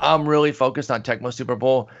I'm really focused on Tecmo Super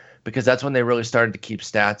Bowl because that's when they really started to keep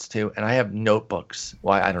stats too. And I have notebooks.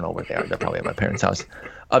 Well, I don't know where they are. They're probably at my parents' house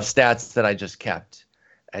of stats that I just kept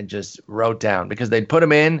and just wrote down because they'd put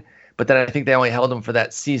them in, but then I think they only held them for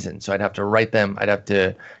that season. So I'd have to write them. I'd have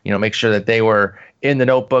to, make sure that they were in the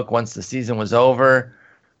notebook once the season was over.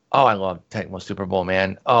 Oh, I love Tecmo Super Bowl,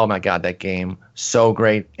 man. Oh my God, that game. So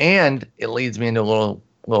great. And it leads me into a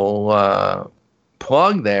little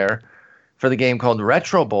plug there for the game called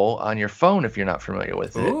Retro Bowl on your phone if you're not familiar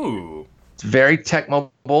with it. Ooh. It's very Tecmo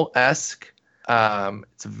Bowl-esque.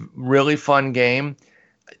 It's a really fun game.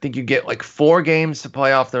 I think you get like 4 games to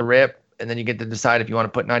play off the rip, and then you get to decide if you want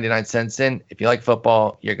to put 99 cents in. If you like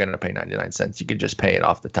football, you're going to pay 99 cents. You could just pay it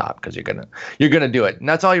off the top because you're gonna do it. And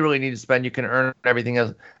that's all you really need to spend. You can earn everything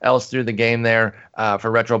else through the game there for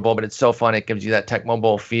Retro Bowl, but it's so fun. It gives you that Tecmo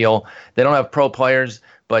Bowl feel. They don't have pro players,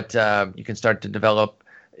 but you can start to develop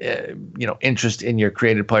interest in your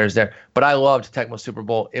created players there. But I loved Tecmo Super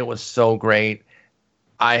Bowl. It was so great.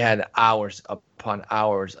 I had hours upon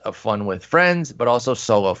hours of fun with friends, but also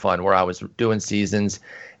solo fun where I was doing seasons.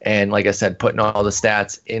 And like I said, putting all the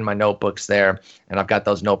stats in my notebooks there. And I've got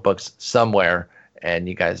those notebooks somewhere. And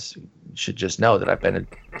you guys should just know that I've been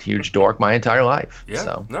a huge dork my entire life. Yeah.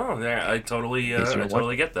 So, no, yeah, I totally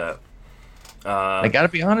get that. I got to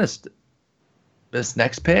be honest. This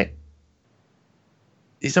next pick,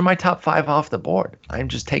 these are my top 5 off the board. I'm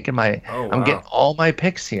just taking I'm getting all my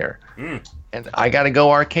picks here. And I got to go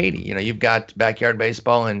arcadey. You've got Backyard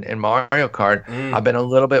Baseball and Mario Kart. I've been a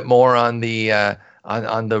little bit more on the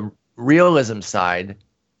on the realism side,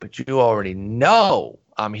 but you already know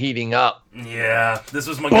I'm heating up. Yeah, this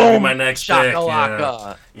was gonna be my next pick.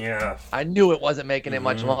 Yeah. I knew it wasn't making it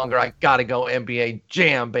much longer. I got to go NBA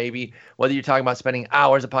Jam, baby. Whether you're talking about spending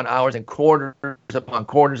hours upon hours and quarters upon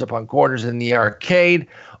quarters upon quarters in the arcade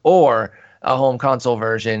or a home console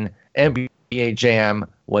version, NBA Jam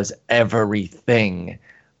was everything.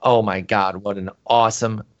 Oh my God, what an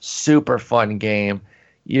awesome, super fun game.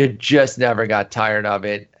 You just never got tired of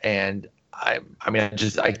it. And I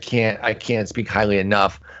can't speak highly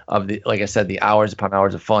enough of the, like I said, the hours upon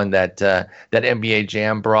hours of fun that NBA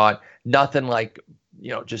Jam brought. Nothing like,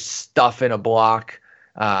 just stuff in a block.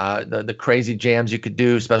 The crazy jams you could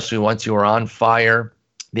do, especially once you were on fire.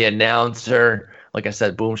 The announcer, like I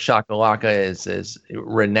said, Boom Shakalaka is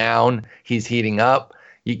renowned. He's heating up.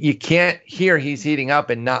 You can't hear he's heating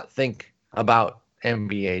up and not think about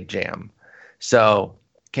NBA Jam. So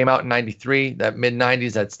came out in 93, that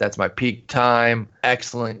mid-90s, that's my peak time.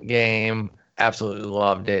 Excellent game. Absolutely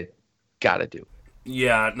loved it. Gotta do.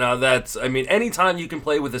 Yeah, no, anytime you can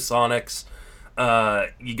play with the Sonics,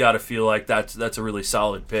 you gotta feel like that's a really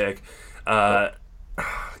solid pick.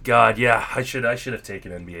 God, yeah, I should have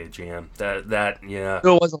taken NBA Jam. Yeah.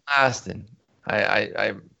 It wasn't lasting.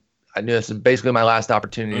 I knew this was basically my last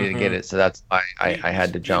opportunity to get it, so that's why I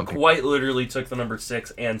had to jump. You quite literally took the number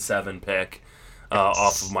 6 and 7 pick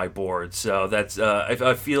off of my board, so that's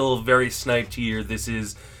I feel very sniped here. This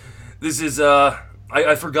is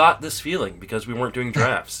I forgot this feeling because we weren't doing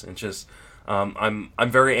drafts. And just I'm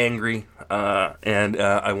very angry, and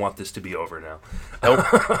I want this to be over now. Nope.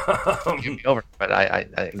 Be over, but I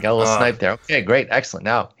got a little snipe there. Okay, great, excellent.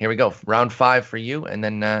 Now here we go, round 5 for you, and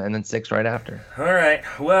then 6 right after. All right.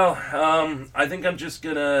 Well, I think I'm just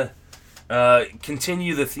gonna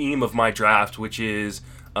continue the theme of my draft, which is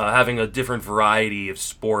having a different variety of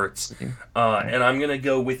sports, and I'm gonna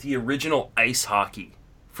go with the original ice hockey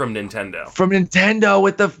from Nintendo. From Nintendo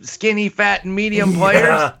with the skinny, fat, and medium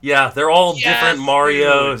players? Yeah, they're all different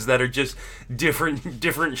Marios, dude, that are just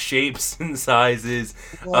different shapes and sizes.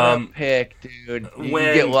 What a pick, dude. You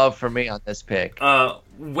get love from me on this pick.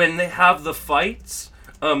 When they have the fights,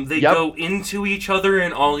 they go into each other,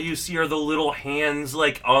 and all you see are the little hands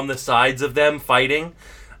like on the sides of them fighting.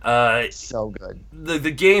 So good.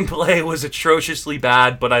 The gameplay was atrociously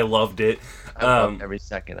bad, but I loved it. I loved every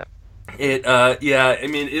second of it.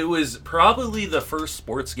 It was probably the first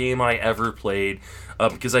sports game I ever played,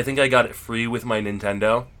 because I think I got it free with my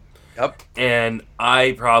Nintendo. Yep. And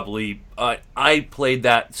I probably I played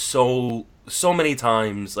that so many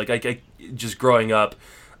times. Like I just growing up,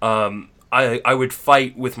 I would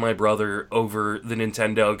fight with my brother over the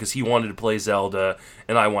Nintendo because he wanted to play Zelda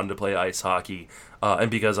and I wanted to play ice hockey.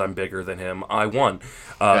 And because I'm bigger than him, I won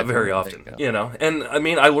very often, And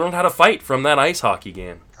I learned how to fight from that ice hockey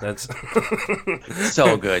game. That's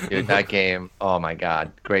so good, dude. That game. Oh my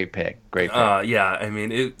God, great pick. Great pick.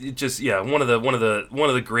 It just one of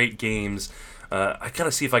the great games. I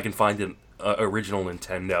gotta see if I can find an original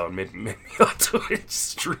Nintendo and maybe I'll do it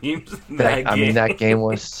streams. That game. That game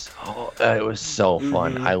was it was so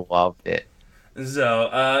fun. I loved it. So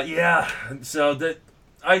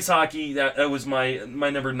ice hockey, that was my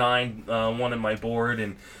number 9 one on my board,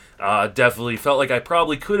 and definitely felt like I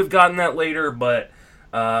probably could have gotten that later, but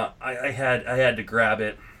I had to grab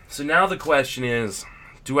it. So now the question is,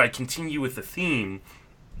 do I continue with the theme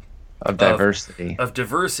of diversity,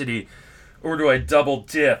 or do I double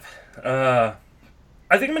dip? I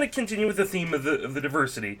think I'm going to continue with the theme of the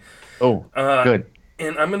diversity. Oh, good.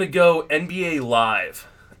 And I'm going to go NBA Live.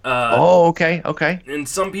 Okay. And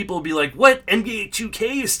some people will be like, what? NBA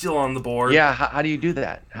 2K is still on the board. Yeah, how do you do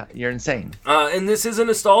that? You're insane. And this is a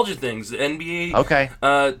nostalgia thing. The NBA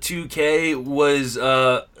 2K was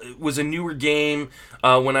a newer game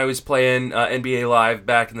when I was playing NBA Live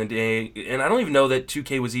back in the day. And I don't even know that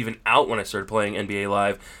 2K was even out when I started playing NBA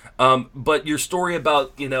Live. But your story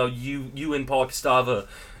about, you and Paul Kostava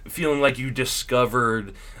feeling like you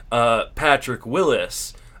discovered Patrick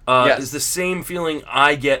Willis is the same feeling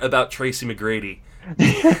I get about Tracy McGrady.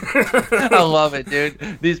 I love it,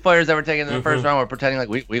 dude. These players that were taken in the first round were pretending like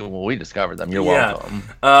we discovered them. You're welcome.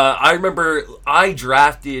 I remember I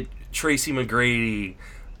drafted Tracy McGrady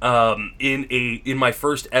in my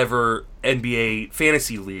first ever NBA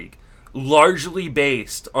fantasy league, largely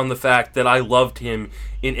based on the fact that I loved him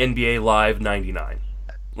in NBA Live 99.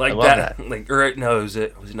 Like that. Was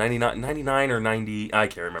it 99 or 90? I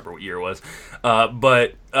can't remember what year it was.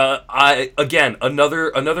 But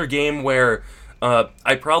another game where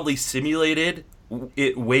I probably simulated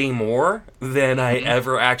it way more than I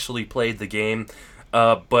ever actually played the game.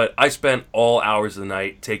 But I spent all hours of the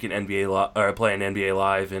night taking playing NBA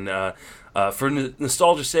Live, and for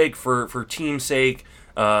nostalgia's sake, for team's sake,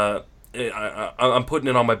 I'm putting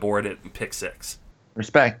it on my board at pick 6.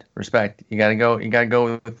 Respect. You gotta go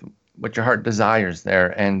with what your heart desires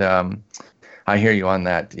there, and I hear you on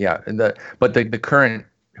that. Yeah, but the current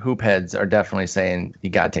hoop heads are definitely saying you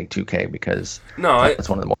gotta take 2K because that's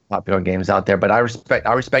one of the more popular games out there. But I respect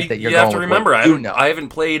that you're. You have to remember, I haven't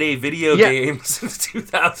played a video game since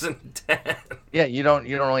 2010. Yeah, you don't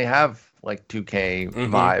really have like 2K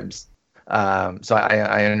vibes. So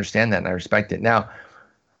I understand that and I respect it. Now,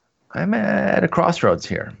 I'm at a crossroads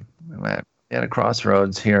here. At a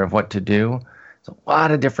crossroads here of what to do. There's a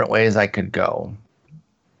lot of different ways I could go.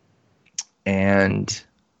 And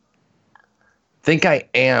think I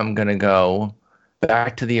am going to go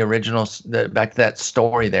back to the original, back to that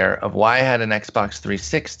story there of why I had an Xbox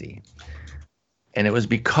 360. And it was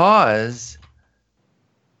because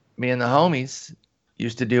me and the homies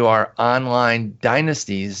used to do our online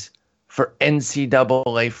dynasties for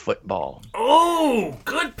NCAA football. Oh,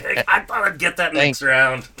 good pick. I thought I'd get that next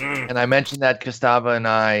round. And I mentioned that Kostava and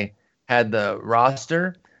I had the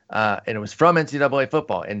roster, and it was from NCAA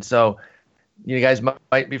football. And so you guys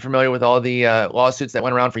might be familiar with all the lawsuits that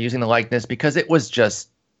went around for using the likeness because it was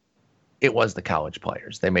the college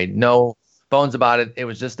players. They made no bones about it. It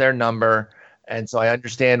was just their number. And so I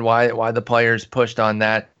understand why the players pushed on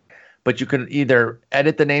that. But you could either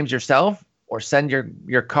edit the names yourself or send your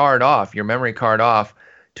memory card off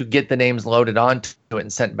to get the names loaded onto it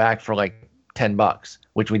and sent back for like $10,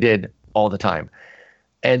 which we did all the time.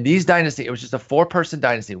 And these dynasty, it was just a 4-person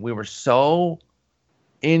dynasty. We were so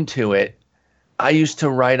into it. I used to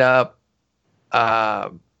write up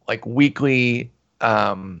like weekly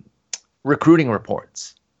recruiting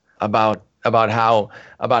reports about how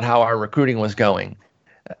our recruiting was going.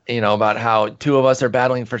 About how 2 of us are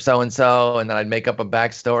battling for so-and-so, and then I'd make up a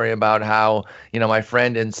backstory about how, my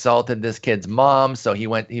friend insulted this kid's mom, so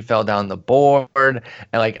he fell down the board, and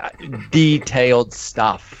like detailed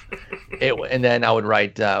stuff. And then I would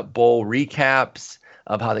write bowl recaps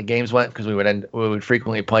of how the games went, because we would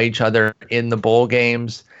frequently play each other in the bowl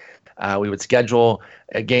games. We would schedule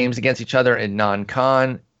games against each other in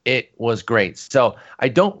non-con. It was great. So I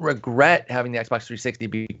don't regret having the Xbox 360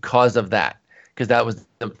 because of that. Because that was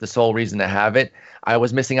the sole reason to have it. I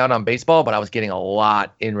was missing out on baseball, but I was getting a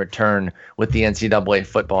lot in return with the NCAA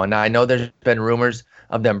football. And now I know there's been rumors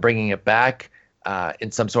of them bringing it back in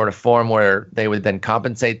some sort of form where they would then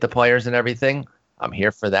compensate the players and everything. I'm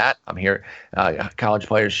here for that. I'm here. College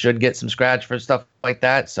players should get some scratch for stuff like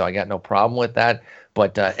that, so I got no problem with that.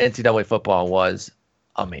 But NCAA football was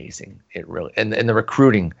amazing. It really and the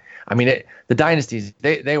recruiting. I mean, the dynasties,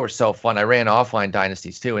 they were so fun. I ran offline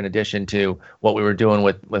dynasties, too, in addition to what we were doing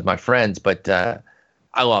with my friends. But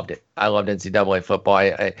I loved it. I loved NCAA football.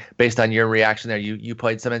 I based on your reaction there, you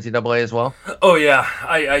played some NCAA as well? Oh, yeah.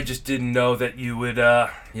 I just didn't know that you would,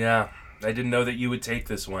 I didn't know that you would take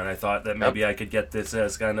this one. I thought that maybe I could get this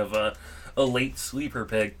as kind of a late sleeper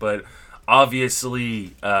pick. But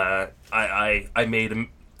obviously, I made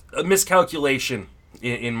a miscalculation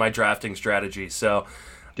in my drafting strategy. So...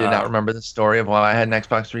 Did not remember the story of why I had an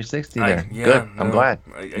Xbox 360 there. Good. I'm glad.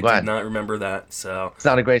 I glad. did not remember that. So it's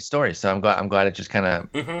not a great story. So I'm glad it just kind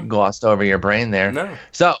of Mhm. glossed over your brain there. No.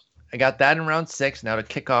 So I got that in round 6. Now to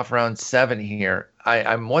kick off round 7 here,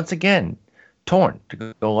 I'm once again torn to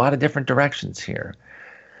go a lot of different directions here.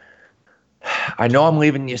 I know I'm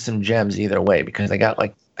leaving you some gems either way because I got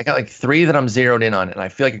like 3 that I'm zeroed in on, and I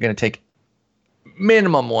feel like you're going to take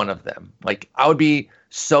minimum one of them. Like, I would be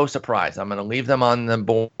so surprised. I'm going to leave them on the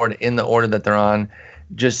board in the order that they're on,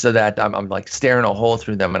 just so that I'm like staring a hole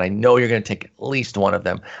through them, and I know you're going to take at least one of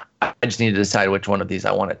them. I just need to decide which one of these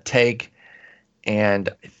I want to take, and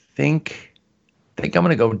I think I'm going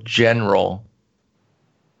to go general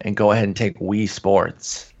and go ahead and take Wii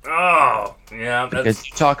Sports. Oh, yeah. Because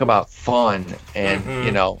you talk about fun, and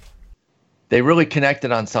they really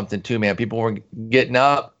connected on something too, man. People were getting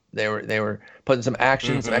up. They were putting some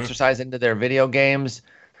action, some exercise into their video games.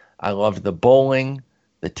 I loved the bowling.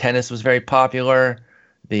 The tennis was very popular.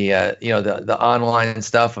 The the online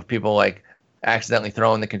stuff of people like accidentally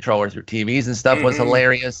throwing the controller through TVs and stuff was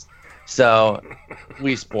hilarious. So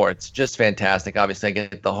Wii Sports, just fantastic. Obviously, I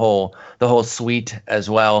get the whole suite as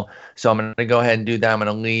well. So I'm going to go ahead and do that. I'm going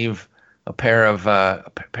to leave a pair of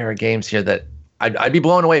games here that I'd be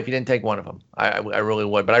blown away if you didn't take one of them. I really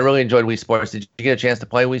would. But I really enjoyed Wii Sports. Did you get a chance to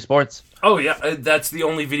play Wii Sports? Oh, yeah. That's the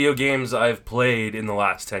only video games I've played in the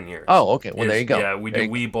last 10 years. Oh, okay. Well, there you go. Yeah, we do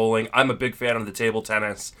Wii bowling. I'm a big fan of the table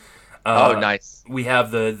tennis. Oh, nice. We have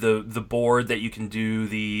the board that you can do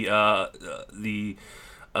the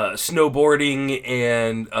snowboarding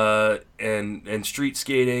and street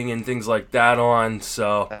skating and things like that on.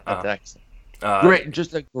 So that's excellent. Great,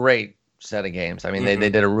 just a great set of games. I mean, they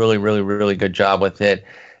did a really, really, really good job with it.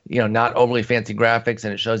 Not overly fancy graphics,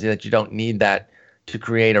 and it shows you that you don't need that to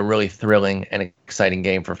create a really thrilling and exciting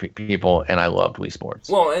game for people. And I loved Wii Sports.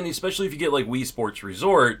 Well, and especially if you get like Wii Sports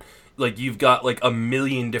Resort, like you've got like a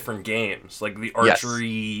million different games. Like the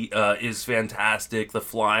archery is fantastic. The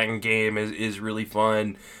flying game is really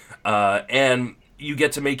fun, and you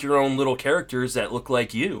get to make your own little characters that look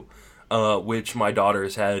like you. Which my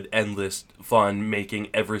daughters had endless fun making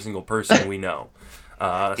every single person we know.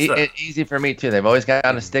 It's easy for me too. They've always got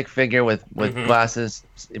a stick figure with glasses.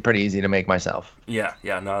 It's pretty easy to make myself. Yeah,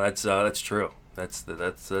 no, that's true. That's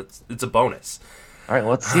it's a bonus. All right,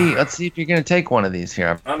 let's see if you're gonna take one of these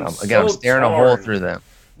here. I'm staring torn. a hole through them.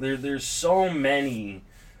 There's so many.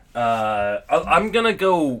 I'm gonna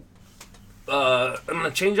go. I'm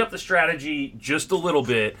gonna change up the strategy just a little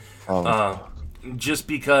bit. Just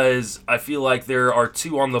because I feel like there are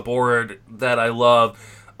 2 on the board that I love,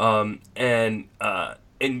 and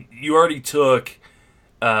you already took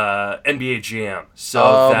NBA Jam,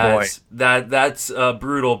 so that's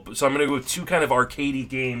brutal. So I'm gonna go with 2 kind of arcadey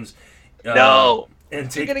games. No,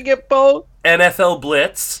 and you're gonna get both. NFL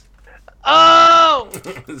Blitz. Oh,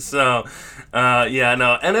 so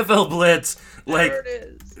NFL Blitz, like there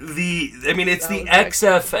it is. It's the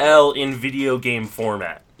XFL in video game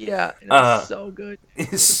format. Yeah, it's so good.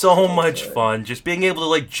 It's so much fun. Just being able to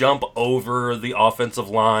like jump over the offensive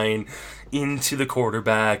line into the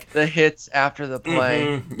quarterback. The hits after the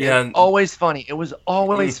play. Yeah. Always funny. It was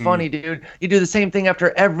always funny, dude. You do the same thing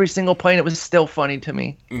after every single play, and it was still funny to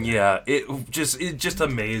me. Yeah, it's just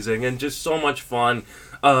amazing and just so much fun.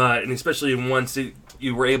 And especially once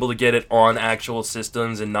you were able to get it on actual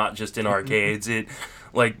systems and not just in arcades, it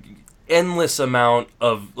like endless amount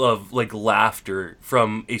of like laughter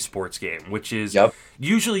from a sports game, which is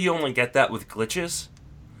usually you only get that with glitches.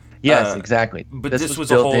 Yes, exactly. But this was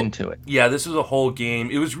built a whole, into it. Yeah, this was a whole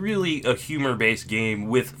game. It was really a humor-based game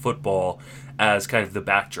with football as kind of the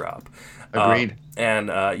backdrop. Agreed.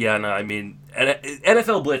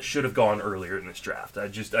 NFL Blitz should have gone earlier in this draft.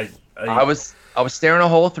 I was staring a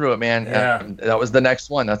hole through it, man. Yeah. That was the next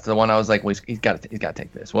one. That's the one I was like, well, he's got to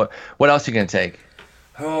take this. What else are you gonna take?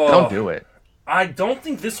 Don't do it. I don't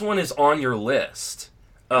think this one is on your list.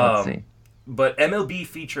 Let's see. But MLB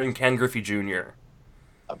featuring Ken Griffey Jr.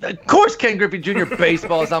 Of course, Ken Griffey Jr.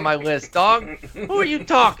 baseball is on my list, dog. Who are you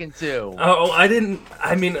talking to? Oh, I didn't.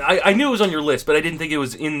 I mean, I knew it was on your list, but I didn't think it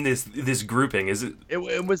was in this grouping. Is it?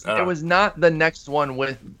 It was not the next one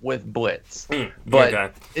with Blitz,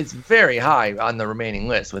 but it's very high on the remaining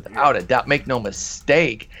list without a doubt. Make no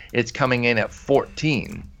mistake, it's coming in at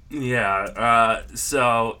 14. Yeah.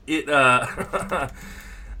 So it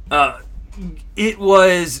it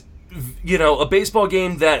was a baseball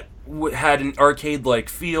game that had an arcade-like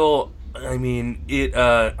feel. I mean,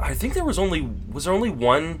 I think was there only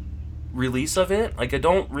one release of it? Like, I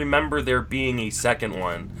don't remember there being a second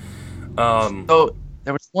one. So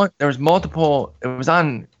there was one. There was multiple. It was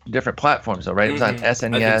on different platforms, though, right? It was on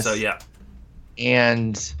SNES. I think so, yeah.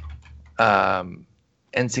 and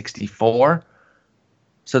N64.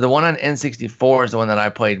 So the one on N64 is the one that I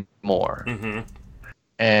played more,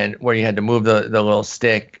 and where you had to move the little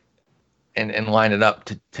stick and line it up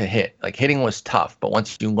to hit. Like hitting was tough, but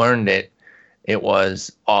once you learned it, it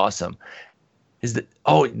was awesome.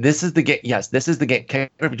 This is the game. Yes, this is the game. Ken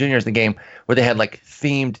Griffey Jr. is the game where they had like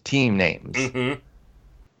themed team names.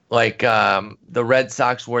 Like the Red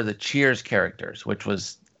Sox were the Cheers characters, which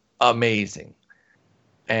was amazing.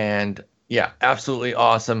 And yeah, absolutely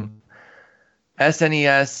awesome.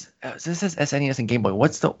 SNES. This says SNES and Game Boy.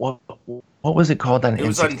 What was it called on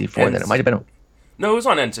N64? Then it might have been. No, it was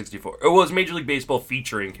on N64. It was Major League Baseball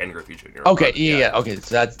featuring Ken Griffey Jr. Okay, yeah. Okay,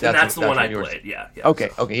 so that's the one I played. Yeah.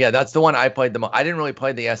 Okay, yeah, that's the one I played the most. I didn't really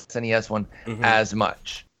play the SNES one as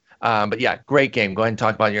much, but yeah, great game. Go ahead and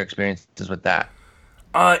talk about your experiences with that.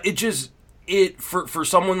 For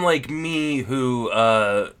someone like me who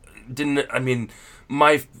didn't. I mean,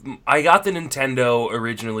 I got the Nintendo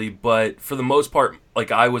originally, but for the most part,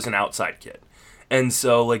 like I was an outside kid, and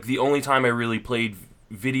so like the only time I really played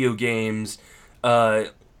video games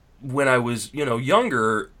when I was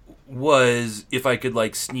younger was if I could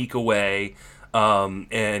like sneak away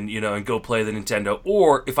and go play the Nintendo,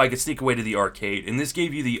 or if I could sneak away to the arcade, and this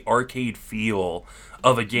gave you the arcade feel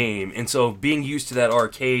of a game. And so being used to that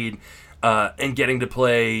arcade and getting to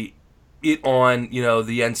play it on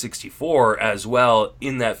the N64 as well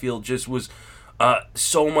in that field just was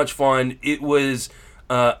so much fun. It was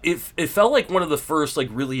it felt like one of the first like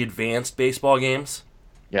really advanced baseball games.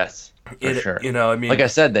 Yes, for sure. I mean, like I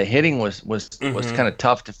said, the hitting was kind of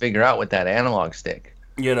tough to figure out with that analog stick.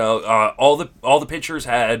 All the pitchers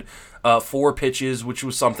had 4 pitches, which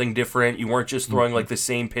was something different. You weren't just throwing like the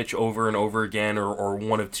same pitch over and over again, or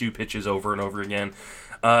one of 2 pitches over and over again.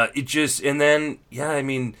 Did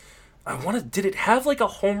it have like a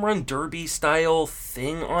home run derby style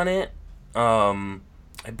thing on it?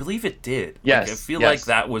 I believe it did. Yes, I feel like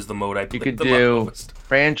that was the mode I played. You could do most.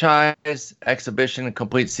 Franchise, exhibition, a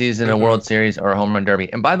complete season, a World Series, or a home run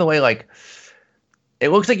derby. And by the way, like, it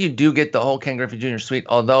looks like you do get the whole Ken Griffey Jr. suite,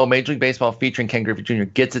 although Major League Baseball featuring Ken Griffey Jr.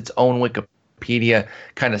 gets its own Wikipedia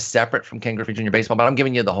kind of separate from Ken Griffey Jr. Baseball, but I'm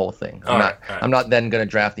giving you the whole thing. I'm not then going to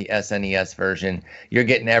draft the SNES version. You're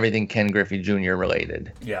getting everything Ken Griffey Jr.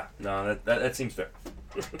 related. Yeah, no, that seems fair.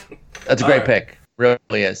 That's a great pick. Really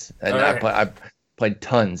is. And I played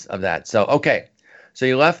tons of that. So, okay. So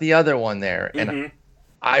you left the other one there, and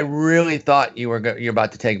I really thought you're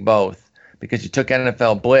about to take both because you took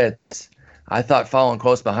NFL Blitz. I thought following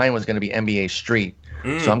close behind was going to be NBA Street.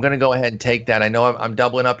 So I'm going to go ahead and take that. I know I'm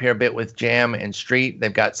doubling up here a bit with Jam and Street.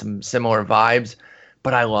 They've got some similar vibes,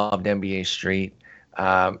 but I loved NBA Street.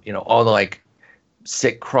 All the like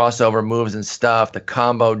sick crossover moves and stuff, the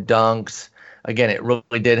combo dunks. Again, it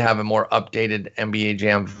really did have a more updated NBA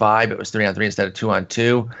Jam vibe. It was 3-on-3 instead of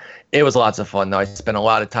 2-on-2. It was lots of fun, though. I spent a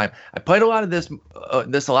lot of time. I played a lot of this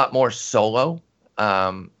a lot more solo.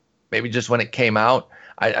 Maybe just when it came out.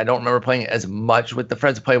 I don't remember playing it as much with the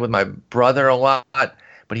friends. I played with my brother a lot,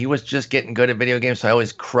 but he was just getting good at video games, so I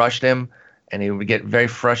always crushed him, and he would get very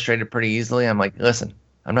frustrated pretty easily. I'm like, listen,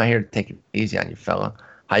 I'm not here to take it easy on you, fella.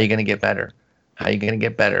 How you going to get better? How you going to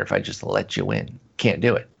get better if I just let you win? Can't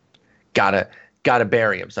do it. Gotta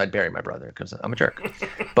bury him. So I'd bury my brother because I'm a jerk.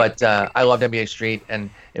 But I loved NBA Street,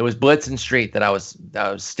 and it was Blitz and Street that I was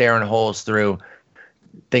staring holes through,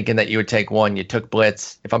 thinking that you would take one. You took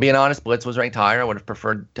Blitz. If I'm being honest, Blitz was ranked higher. I would have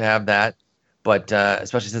preferred to have that, but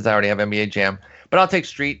especially since I already have NBA Jam. But I'll take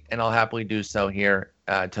Street, and I'll happily do so here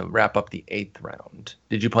to wrap up the 8th round.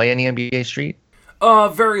 Did you play any NBA Street?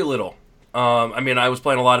 Very little. I was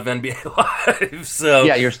playing a lot of NBA Live, so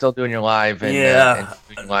yeah, you're still doing your live and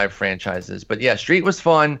doing live franchises. But yeah, Street was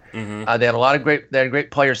fun. They had a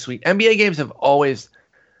great player suite. NBA games have always,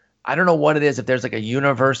 I don't know what it is, if there's like a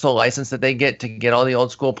universal license that they get all the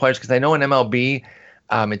old school players, because I know in MLB,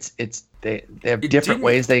 they have different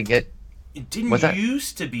ways they get. It didn't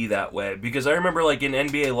used to be that way, because I remember like in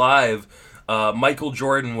NBA Live, Michael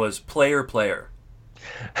Jordan was player.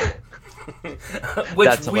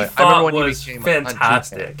 Which we thought was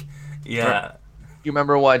fantastic. Yeah. You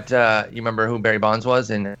remember who Barry Bonds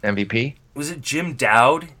was in MVP? Was it Jim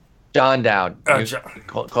Dowd? John Dowd.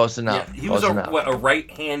 Close enough. Yeah, he was a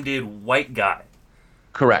right-handed white guy.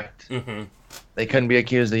 Correct. They couldn't be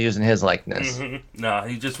accused of using his likeness. No,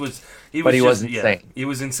 he just was. He was insane. Yeah, he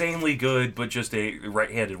was insanely good, but just a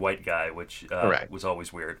right-handed white guy, which was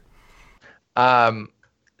always weird.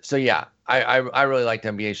 So yeah, I really liked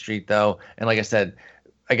NBA Street though, and like I said,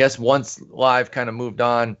 I guess once Live kind of moved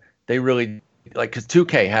on, they really like, because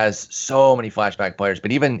 2K has so many flashback players,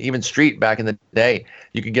 but even Street back in the day,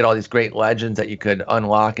 you could get all these great legends that you could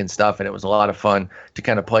unlock and stuff, and it was a lot of fun to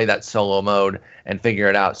kind of play that solo mode and figure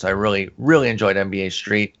it out. So I really enjoyed NBA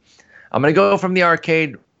Street. I'm gonna go from the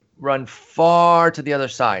arcade, run far to the other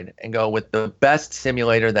side, and go with the best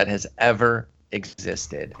simulator that has ever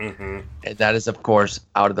existed. And that is, of course,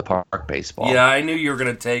 Out of the Park Baseball. Yeah, I knew you were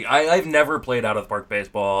going to take... I've never played Out of the Park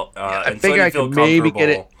Baseball. I figured I could maybe get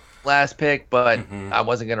it last pick, but I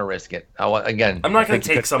wasn't going to risk it. I'm not going to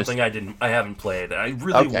take something I haven't played. I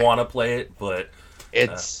really want to play it, but...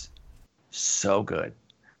 It's so good.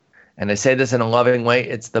 And I say this in a loving way,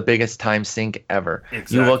 it's the biggest time sink ever.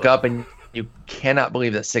 Exactly. You look up and you cannot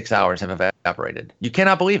believe that 6 hours have evaporated. You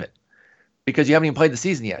cannot believe it. Because you haven't even played the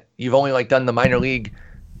season yet. You've only done the minor league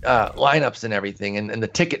lineups and everything, and the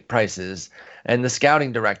ticket prices and the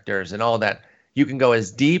scouting directors and all that. You can go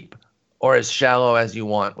as deep or as shallow as you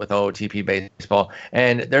want with OOTP baseball.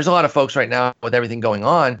 And there's a lot of folks right now with everything going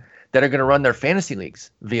on that are going to run their fantasy leagues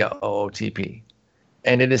via OOTP.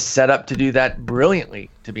 And it is set up to do that brilliantly,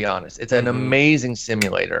 to be honest. It's an amazing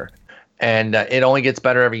simulator. And it only gets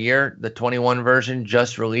better every year. The 21 version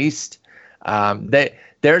just released.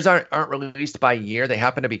 Theirs aren't released by year. They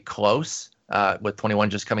happen to be close with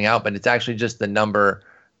 21 just coming out, but it's actually just the number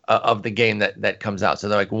of the game that comes out. So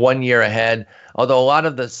they're like 1 year ahead. Although a lot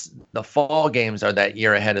of the fall games are that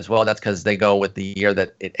year ahead as well. That's because they go with the year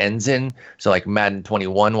that it ends in. So like Madden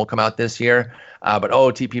 21 will come out this year. But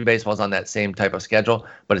OOTP baseball is on that same type of schedule,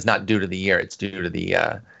 but it's not due to the year. It's due to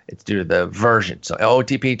the version. So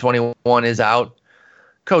OOTP 21 is out.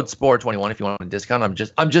 Code SPORE21 if you want a discount.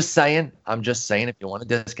 I'm just saying if you want a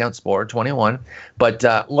discount, SPORE21. But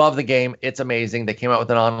love the game. It's amazing. They came out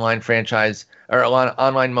with an online franchise or an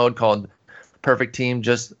online mode called Perfect Team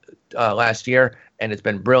just last year, and it's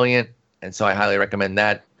been brilliant. And so I highly recommend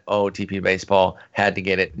that. OOTP baseball, had to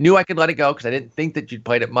get it. Knew I could let it go because I didn't think that you'd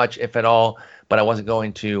played it much, if at all, but I wasn't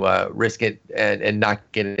going to risk it and not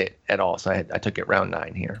get it at all. So I took it round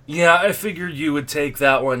 9 here. Yeah, I figured you would take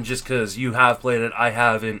that one just because you have played it. I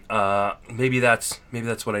haven't. Maybe that's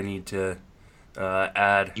what I need to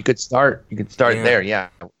add. You could start there, yeah,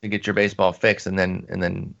 to get your baseball fix, and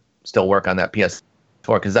then still work on that PS4.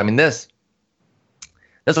 Because I mean, this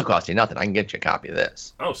will cost you nothing. I can get you a copy of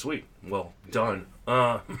this. Oh, sweet. Well, done.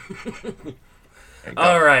 All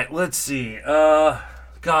right, let's see.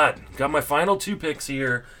 Got my final 2 picks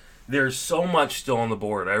here. There's so much still on the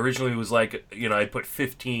board. I originally was like, I put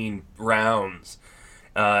 15 rounds,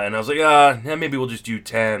 and I was like, maybe we'll just do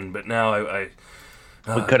 10. But now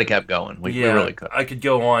we could have kept going. We really could. I could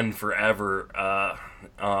go on forever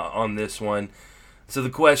on this one. So the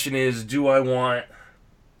question is, do I want?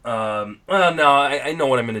 No, I know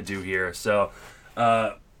what I'm going to do here. So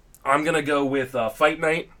I'm going to go with Fight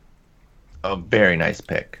Night. A very nice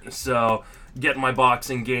pick. So get my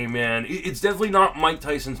boxing game in. It's definitely not Mike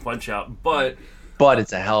Tyson's Punch-Out, but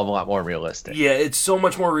it's a hell of a lot more realistic. Yeah, it's so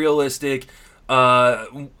much more realistic.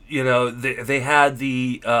 They had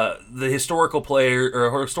the historical player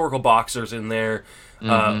or historical boxers in there,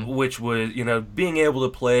 which was being able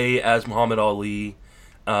to play as Muhammad Ali,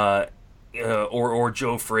 or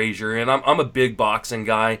Joe Frazier, and I'm a big boxing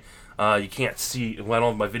guy. You can't see, I don't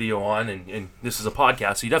have my video on, and this is a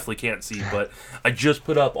podcast, so you definitely can't see, but I just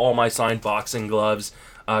put up all my signed boxing gloves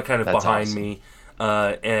kind of That's behind awesome. me.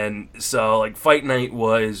 And so, Fight Night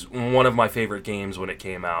was one of my favorite games when it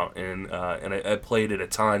came out, and I played it a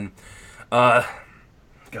ton. God,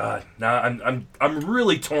 now I'm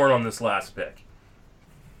really torn on this last pick.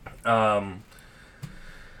 But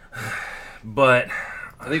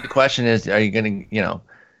I think the question is, are you going to,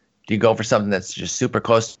 do you go for something that's just super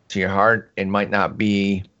close to your heart and might not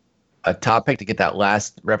be a top pick to get that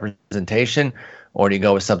last representation, or do you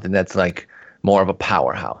go with something that's like more of a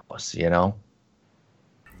powerhouse,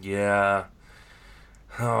 Yeah.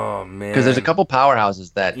 Oh, man. Because there's a couple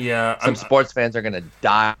powerhouses that some sports fans are going to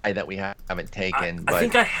die that we haven't taken. I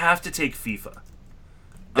think I have to take FIFA.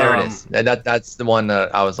 There it is. That's the one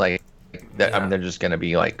that I was like, I mean, they're just going to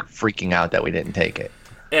be freaking out that we didn't take it.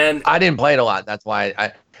 And I didn't play it a lot. That's why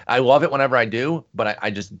I love it whenever I do, but I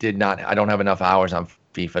just did not. I don't have enough hours on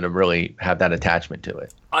FIFA to really have that attachment to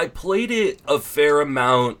it. I played it a fair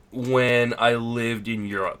amount when I lived in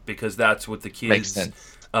Europe because that's what the kids, Makes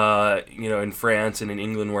sense. In France and in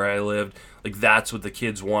England where I lived, that's what the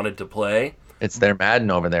kids wanted to play. It's their Madden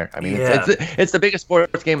over there. I mean, it's the biggest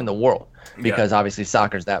sports game in the world because obviously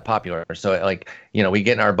soccer's that popular. So we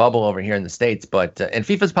get in our bubble over here in the States, but and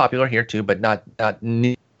FIFA's popular here too, but not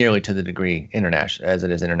nearly to the degree as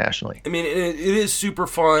it is internationally. I mean, it is super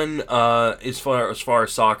fun as far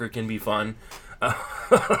as soccer can be fun.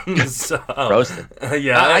 So, Roasted.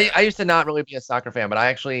 yeah, I used to not really be a soccer fan, but I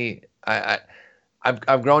actually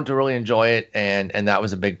I've grown to really enjoy it, and that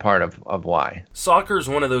was a big part of why. soccer is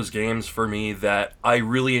one of those games for me that I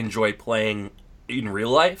really enjoy playing in real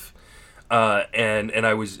life. And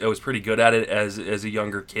I was pretty good at it as a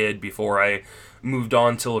younger kid before I moved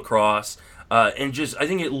on to lacrosse. And just I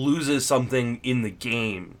think it loses something in the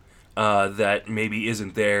game that maybe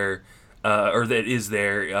isn't there. Or that is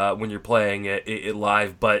there when you're playing it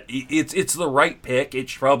live, but it's the right pick.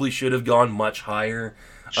 It probably should have gone much higher.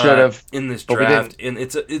 Should have in this but we draft, didn't.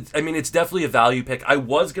 and it's definitely a value pick. I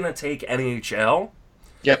was gonna take NHL.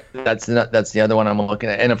 Yep, that's the other one I'm looking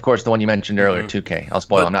at, and of course the one you mentioned earlier, Mhm. 2K. I'll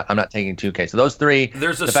spoil. But I'm not taking 2K. So those three.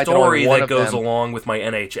 there's a The fact that only story one that of goes them- along with my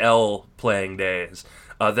NHL playing days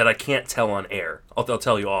that I can't tell on air. I'll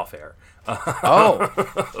tell you off air. Oh,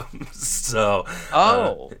 So,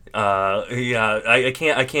 oh, yeah, I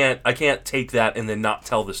can't take that and then not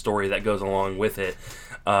tell the story that goes along with it.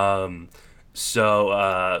 But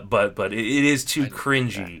it is too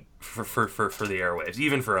cringy for the airwaves,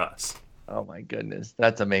 even for us. oh my goodness,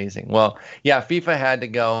 that's amazing. Well, yeah, FIFA had to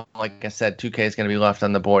go. Like I said, 2K is going to be left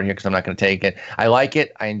on the board here because I'm not going to take it. I like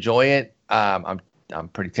it. I enjoy it. I'm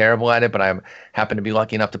pretty terrible at it, but I happen to be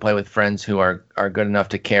lucky enough to play with friends who are good enough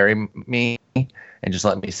to carry me and just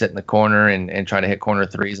let me sit in the corner and try to hit corner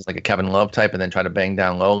threes. It's like a Kevin Love type, and then try to bang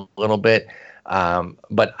down low a little bit.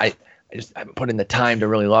 But I just haven't put in the time to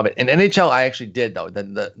really love it. And NHL, I actually did though.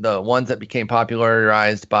 The ones that became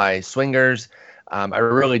popularized by swingers, I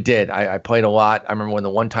really did. I played a lot. I remember when the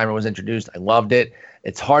one timer was introduced. I loved it.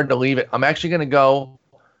 It's hard to leave it. I'm actually going to go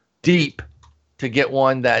deep to get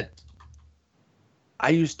one that I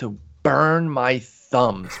used to burn my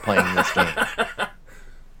thumbs playing this game.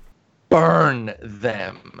 Burn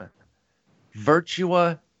them.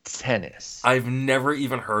 Virtua Tennis. I've never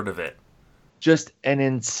even heard of it. Just an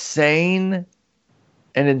insane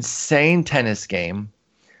tennis game.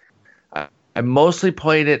 I mostly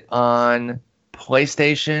played it on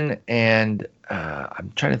PlayStation, and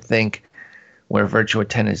I'm trying to think where Virtua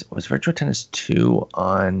Tennis was. Virtua Tennis 2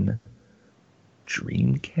 on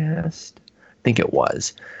Dreamcast? I think it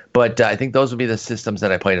was. But I think those would be the systems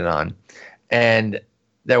that I played it on. And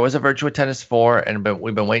there was a Virtua Tennis 4, and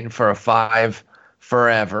we've been waiting for a 5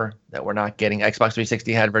 forever that we're not getting. Xbox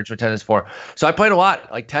 360 had Virtua Tennis 4. So I played a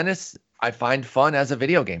lot. Like tennis, I find fun as a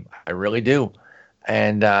video game. I really do.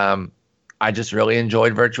 And I just really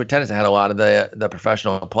enjoyed Virtua Tennis. I had a lot of the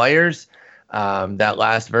professional players. That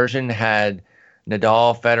last version had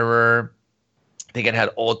Nadal, Federer. I think it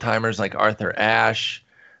had old timers like Arthur Ashe,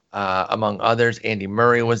 among others. Andy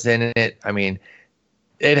Murray was in it. I mean,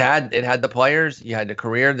 it had the players. You had the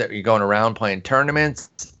career that you're going around playing tournaments.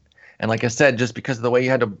 And like I said, just because of the way you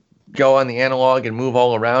had to go on the analog and move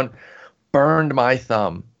all around, burned my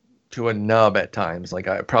thumb to a nub at times. Like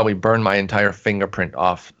I probably burned my entire fingerprint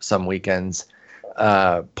off some weekends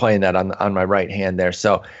playing that on my right hand there.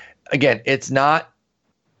 So again, it's not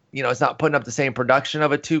putting up the same production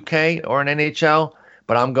of a 2K or an NHL,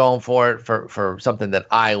 but I'm going for it for something that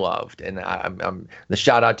I loved. And I'm the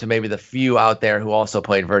shout out to maybe the few out there who also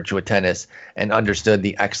played Virtua Tennis and understood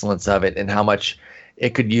the excellence of it and how much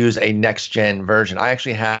it could use a next-gen version. I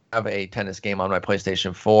actually have a tennis game on my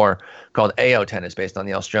PlayStation 4 called AO Tennis based on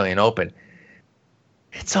the Australian Open.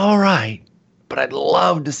 It's all right, but I'd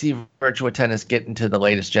love to see Virtua Tennis get into the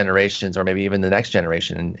latest generations or maybe even the next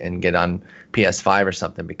generation and get on PS5 or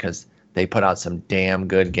something because they put out some damn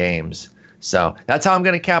good games. So that's how I'm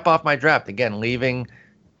going to cap off my draft. Again, leaving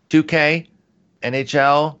 2K,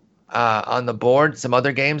 NHL on the board. Some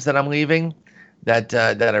other games that I'm leaving that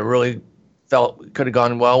I really felt could have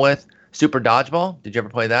gone well with. Super Dodgeball. Did you ever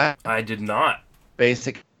play that? I did not.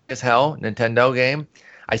 Basic as hell Nintendo game.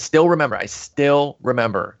 I still remember.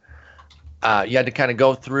 You had to kind of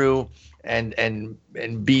go through and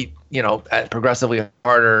beat at progressively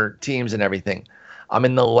harder teams and everything. I'm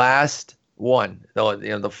in the last one,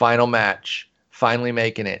 the final match, finally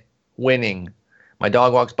making it, winning. My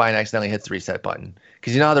dog walks by and accidentally hits the reset button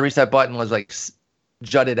because how the reset button was like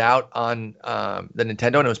jutted out on the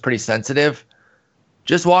Nintendo and it was pretty sensitive.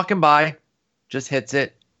 Just walking by, just hits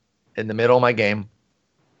it in the middle of my game,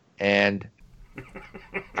 and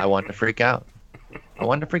I wanted to freak out.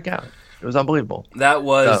 It was unbelievable. That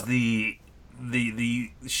was the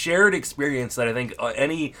shared experience that I think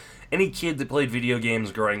any kid that played video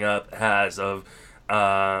games growing up has of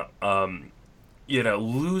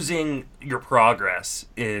losing your progress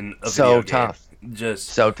in a video game. Tough. Just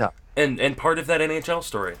so tough. And part of that NHL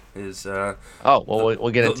story is we'll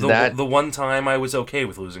get into that. The one time I was okay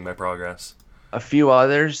with losing my progress. a few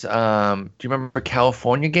others. Do you remember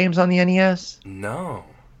California Games on the NES? No.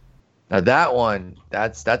 Now that one,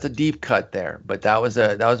 that's a deep cut there, but that was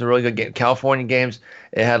a really good game. California Games,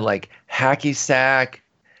 it had like hacky sack,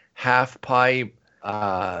 half pipe,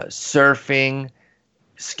 surfing,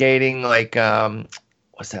 skating, like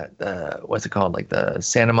what's that? What's it called? Like the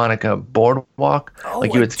Santa Monica Boardwalk. Oh,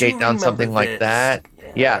 Like you I would do skate down remember something like this. that.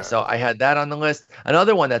 Yeah, so I had that on the list.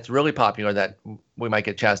 Another one that's really popular that we might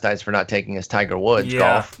get chastised for not taking is Tiger Woods Yeah,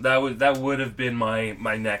 golf. that would have been my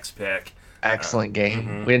next pick. Excellent game.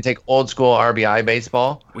 Mhm. We didn't take old school RBI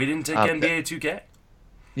baseball. We didn't take Um, NBA 2K.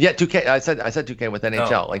 Yeah, 2K. I said 2K with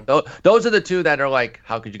NHL. Oh. Like those are the two that are like,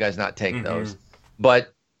 how could you guys not take Mhm. those?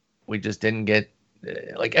 But we just didn't get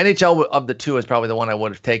like NHL of the two is probably the one I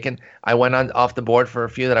would have taken. I went on off the board for a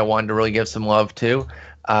few that I wanted to really give some love to.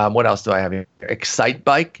 What else do I have here? Excite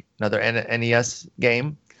Bike, another NES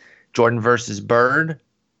game. Jordan versus Bird,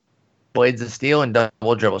 Blades of Steel, and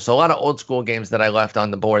Double Dribble. So a lot of old school games that I left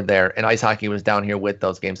on the board there, and ice hockey was down here with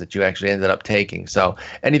those games that you actually ended up taking. So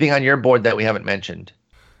anything on your board that we haven't mentioned?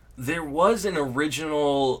 There was an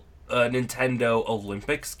original Nintendo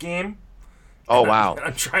Olympics game. Oh and wow.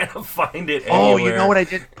 I'm trying to find it Oh, anywhere. you know what I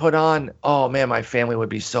did put on? Oh man, my family would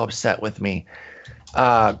be so upset with me.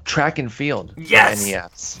 Track and field. for Yes!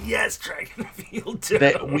 NES. Yes, Track and Field too.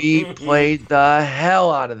 That we played the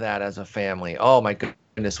hell out of that as a family. Oh my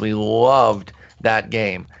goodness, we loved that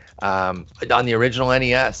game on the original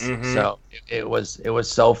NES. Mhm. So it was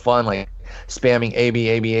so fun, like spamming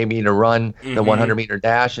AB to run the Mhm. 100-meter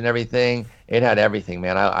dash and everything. It had everything,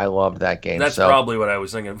 man. I loved that game. That's so, probably what I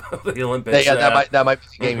was thinking about the Olympics. yeah, that might be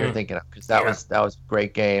the game you're Mhm. thinking of because that Yeah. was a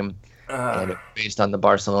great game and it was based on the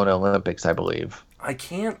Barcelona Olympics, I believe. I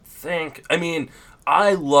can't think. I mean,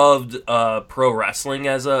 I loved pro wrestling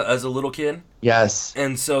as a little kid, Yes.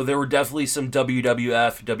 and so there were definitely some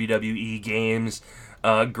WWF, WWE games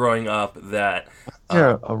growing up that. Is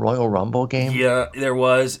there a Royal Rumble game? Yeah, there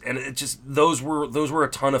was, and it just those were a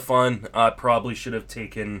ton of fun. Probably should have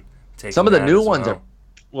taken Some of the that new as ones well.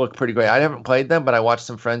 look pretty great. I haven't played them, but I watched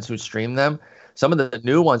some friends who stream them. Some of the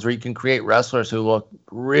new ones where you can create wrestlers who look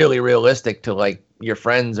really realistic to like your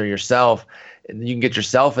friends or yourself. And you can get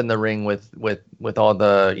yourself in the ring with all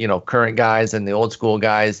the current guys and the old school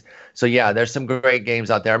guys. So yeah, there's some great games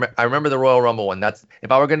out there. I remember the Royal Rumble one. That's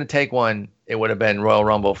if I were going to take one, it would have been Royal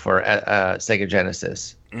Rumble for Sega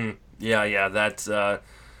Genesis. Yeah, that's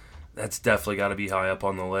definitely got to be high up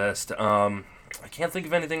on the list. I can't think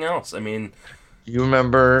of anything else. I mean, You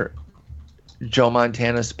remember Joe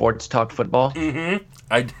Montana Sports Talk Football?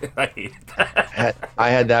 I hated that. I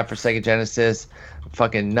had that for Sega Genesis.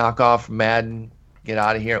 Fucking knockoff Madden. Get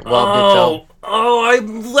out of here. Loved it. So I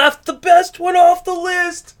left the best one off the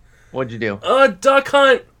list. what'd you do? Duck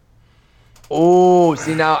Hunt. Oh,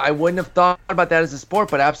 see now I wouldn't have thought about that as a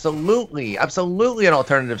sport, but absolutely an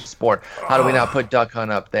alternative sport. How do we not put Duck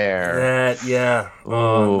Hunt up there? Yeah.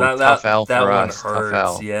 Ooh, that tough L that for one us, tough hurts.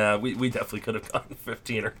 L. Yeah, we definitely could have gone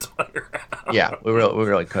 15 or 20 rounds. Yeah, we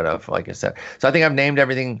really could have, like I said. So I think I've named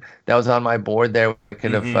everything that was on my board there. We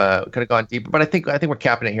could have gone deeper, but I think we're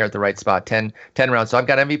capping it here at the right spot. 10 rounds. So I've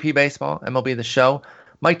got MVP baseball, MLB The Show,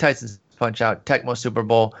 Mike Tyson's Punch Out, Tecmo Super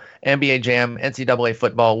Bowl, NBA Jam, NCAA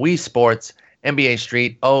football, Wii Sports, NBA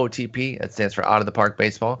Street, OOTP, that stands for Out of the Park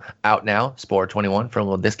Baseball, out now, Spore 21 for a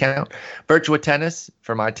little discount. Virtua Tennis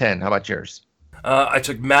for my 10. How about yours? I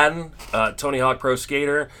took Madden, Tony Hawk Pro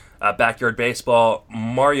Skater, Backyard Baseball,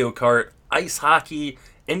 Mario Kart, Ice Hockey,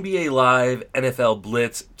 NBA Live, NFL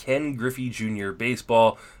Blitz, Ken Griffey Jr.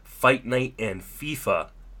 Baseball, Fight Night, and FIFA.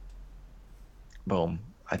 Boom.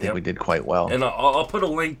 I think Yep. we did quite well. And I'll put a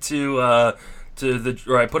link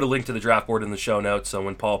I put a link to the draft board in the show notes, so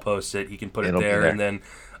when Paul posts it, he can put it It'll be there. there. And then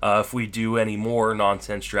if we do any more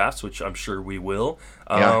nonsense drafts, which I'm sure we will,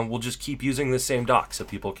 Yeah. we'll just keep using the same doc so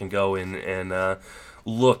people can go in and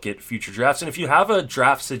look at future drafts. And if you have a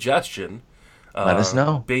draft suggestion, Let us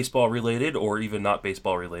know. baseball related or even not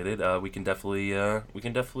baseball related, we can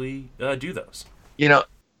definitely do those.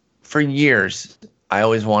 For years, I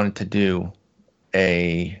always wanted to do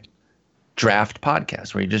a draft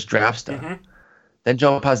podcast where you just draft stuff. Then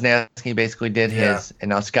Joe Posnanski basically did his, and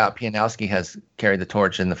now Scott Pianowski has carried the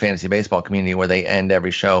torch in the fantasy baseball community where they end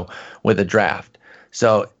every show with a draft.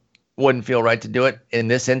 So wouldn't feel right to do it in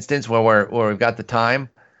this instance where we've got the time.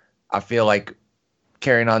 I feel like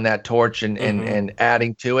carrying on that torch and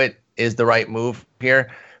adding to it is the right move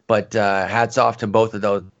here. But hats off to both of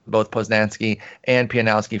those, both Posnanski and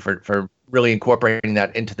Pianowski for really incorporating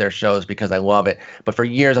that into their shows because I love it. But for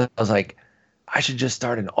years I was like, I should just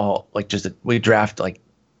start we draft like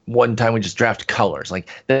one time we just draft colors like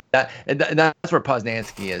and that's where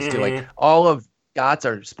Poznansky is too. Like all of Scott's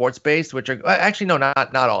are sports based, which are actually no,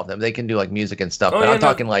 not all of them. They can do like music and stuff, but I'm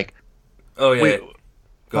talking like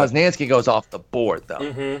Poznansky goes off the board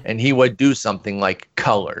though, and he would do something like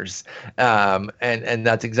colors, and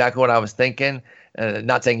that's exactly what I was thinking.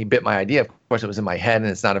 Not saying he bit my idea. Of course, it was in my head,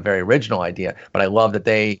 and it's not a very original idea. But I love that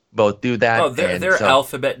they both do that. Oh, their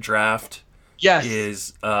alphabet draft. Yes,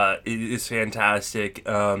 is fantastic.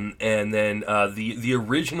 And then the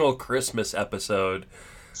original Christmas episode.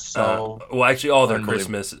 Well, actually, all their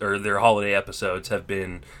Christmas or their holiday episodes have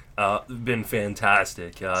been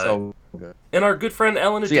fantastic. So good. And our good friend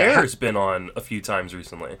Ellen Adair has been on a few times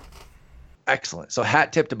recently. Excellent. So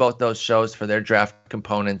hat tip to both those shows for their draft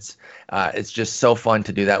components. It's just so fun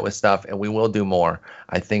to do that with stuff, and we will do more.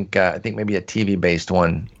 I think maybe a TV based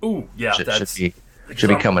one. Ooh, yeah, should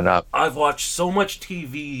be coming up. I've watched so much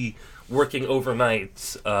TV working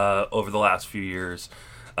overnights over the last few years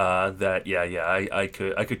that I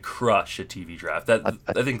could crush a TV draft.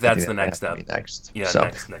 I think that's the next step. Next. Yeah, so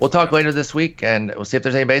next we'll talk draft. later this week, and we'll see if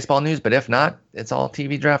there's any baseball news. But if not, it's all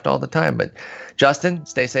TV draft all the time. But Justin,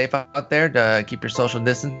 stay safe out there. Keep your social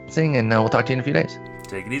distancing, and we'll talk to you in a few days.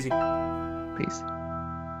 Take it easy. Peace.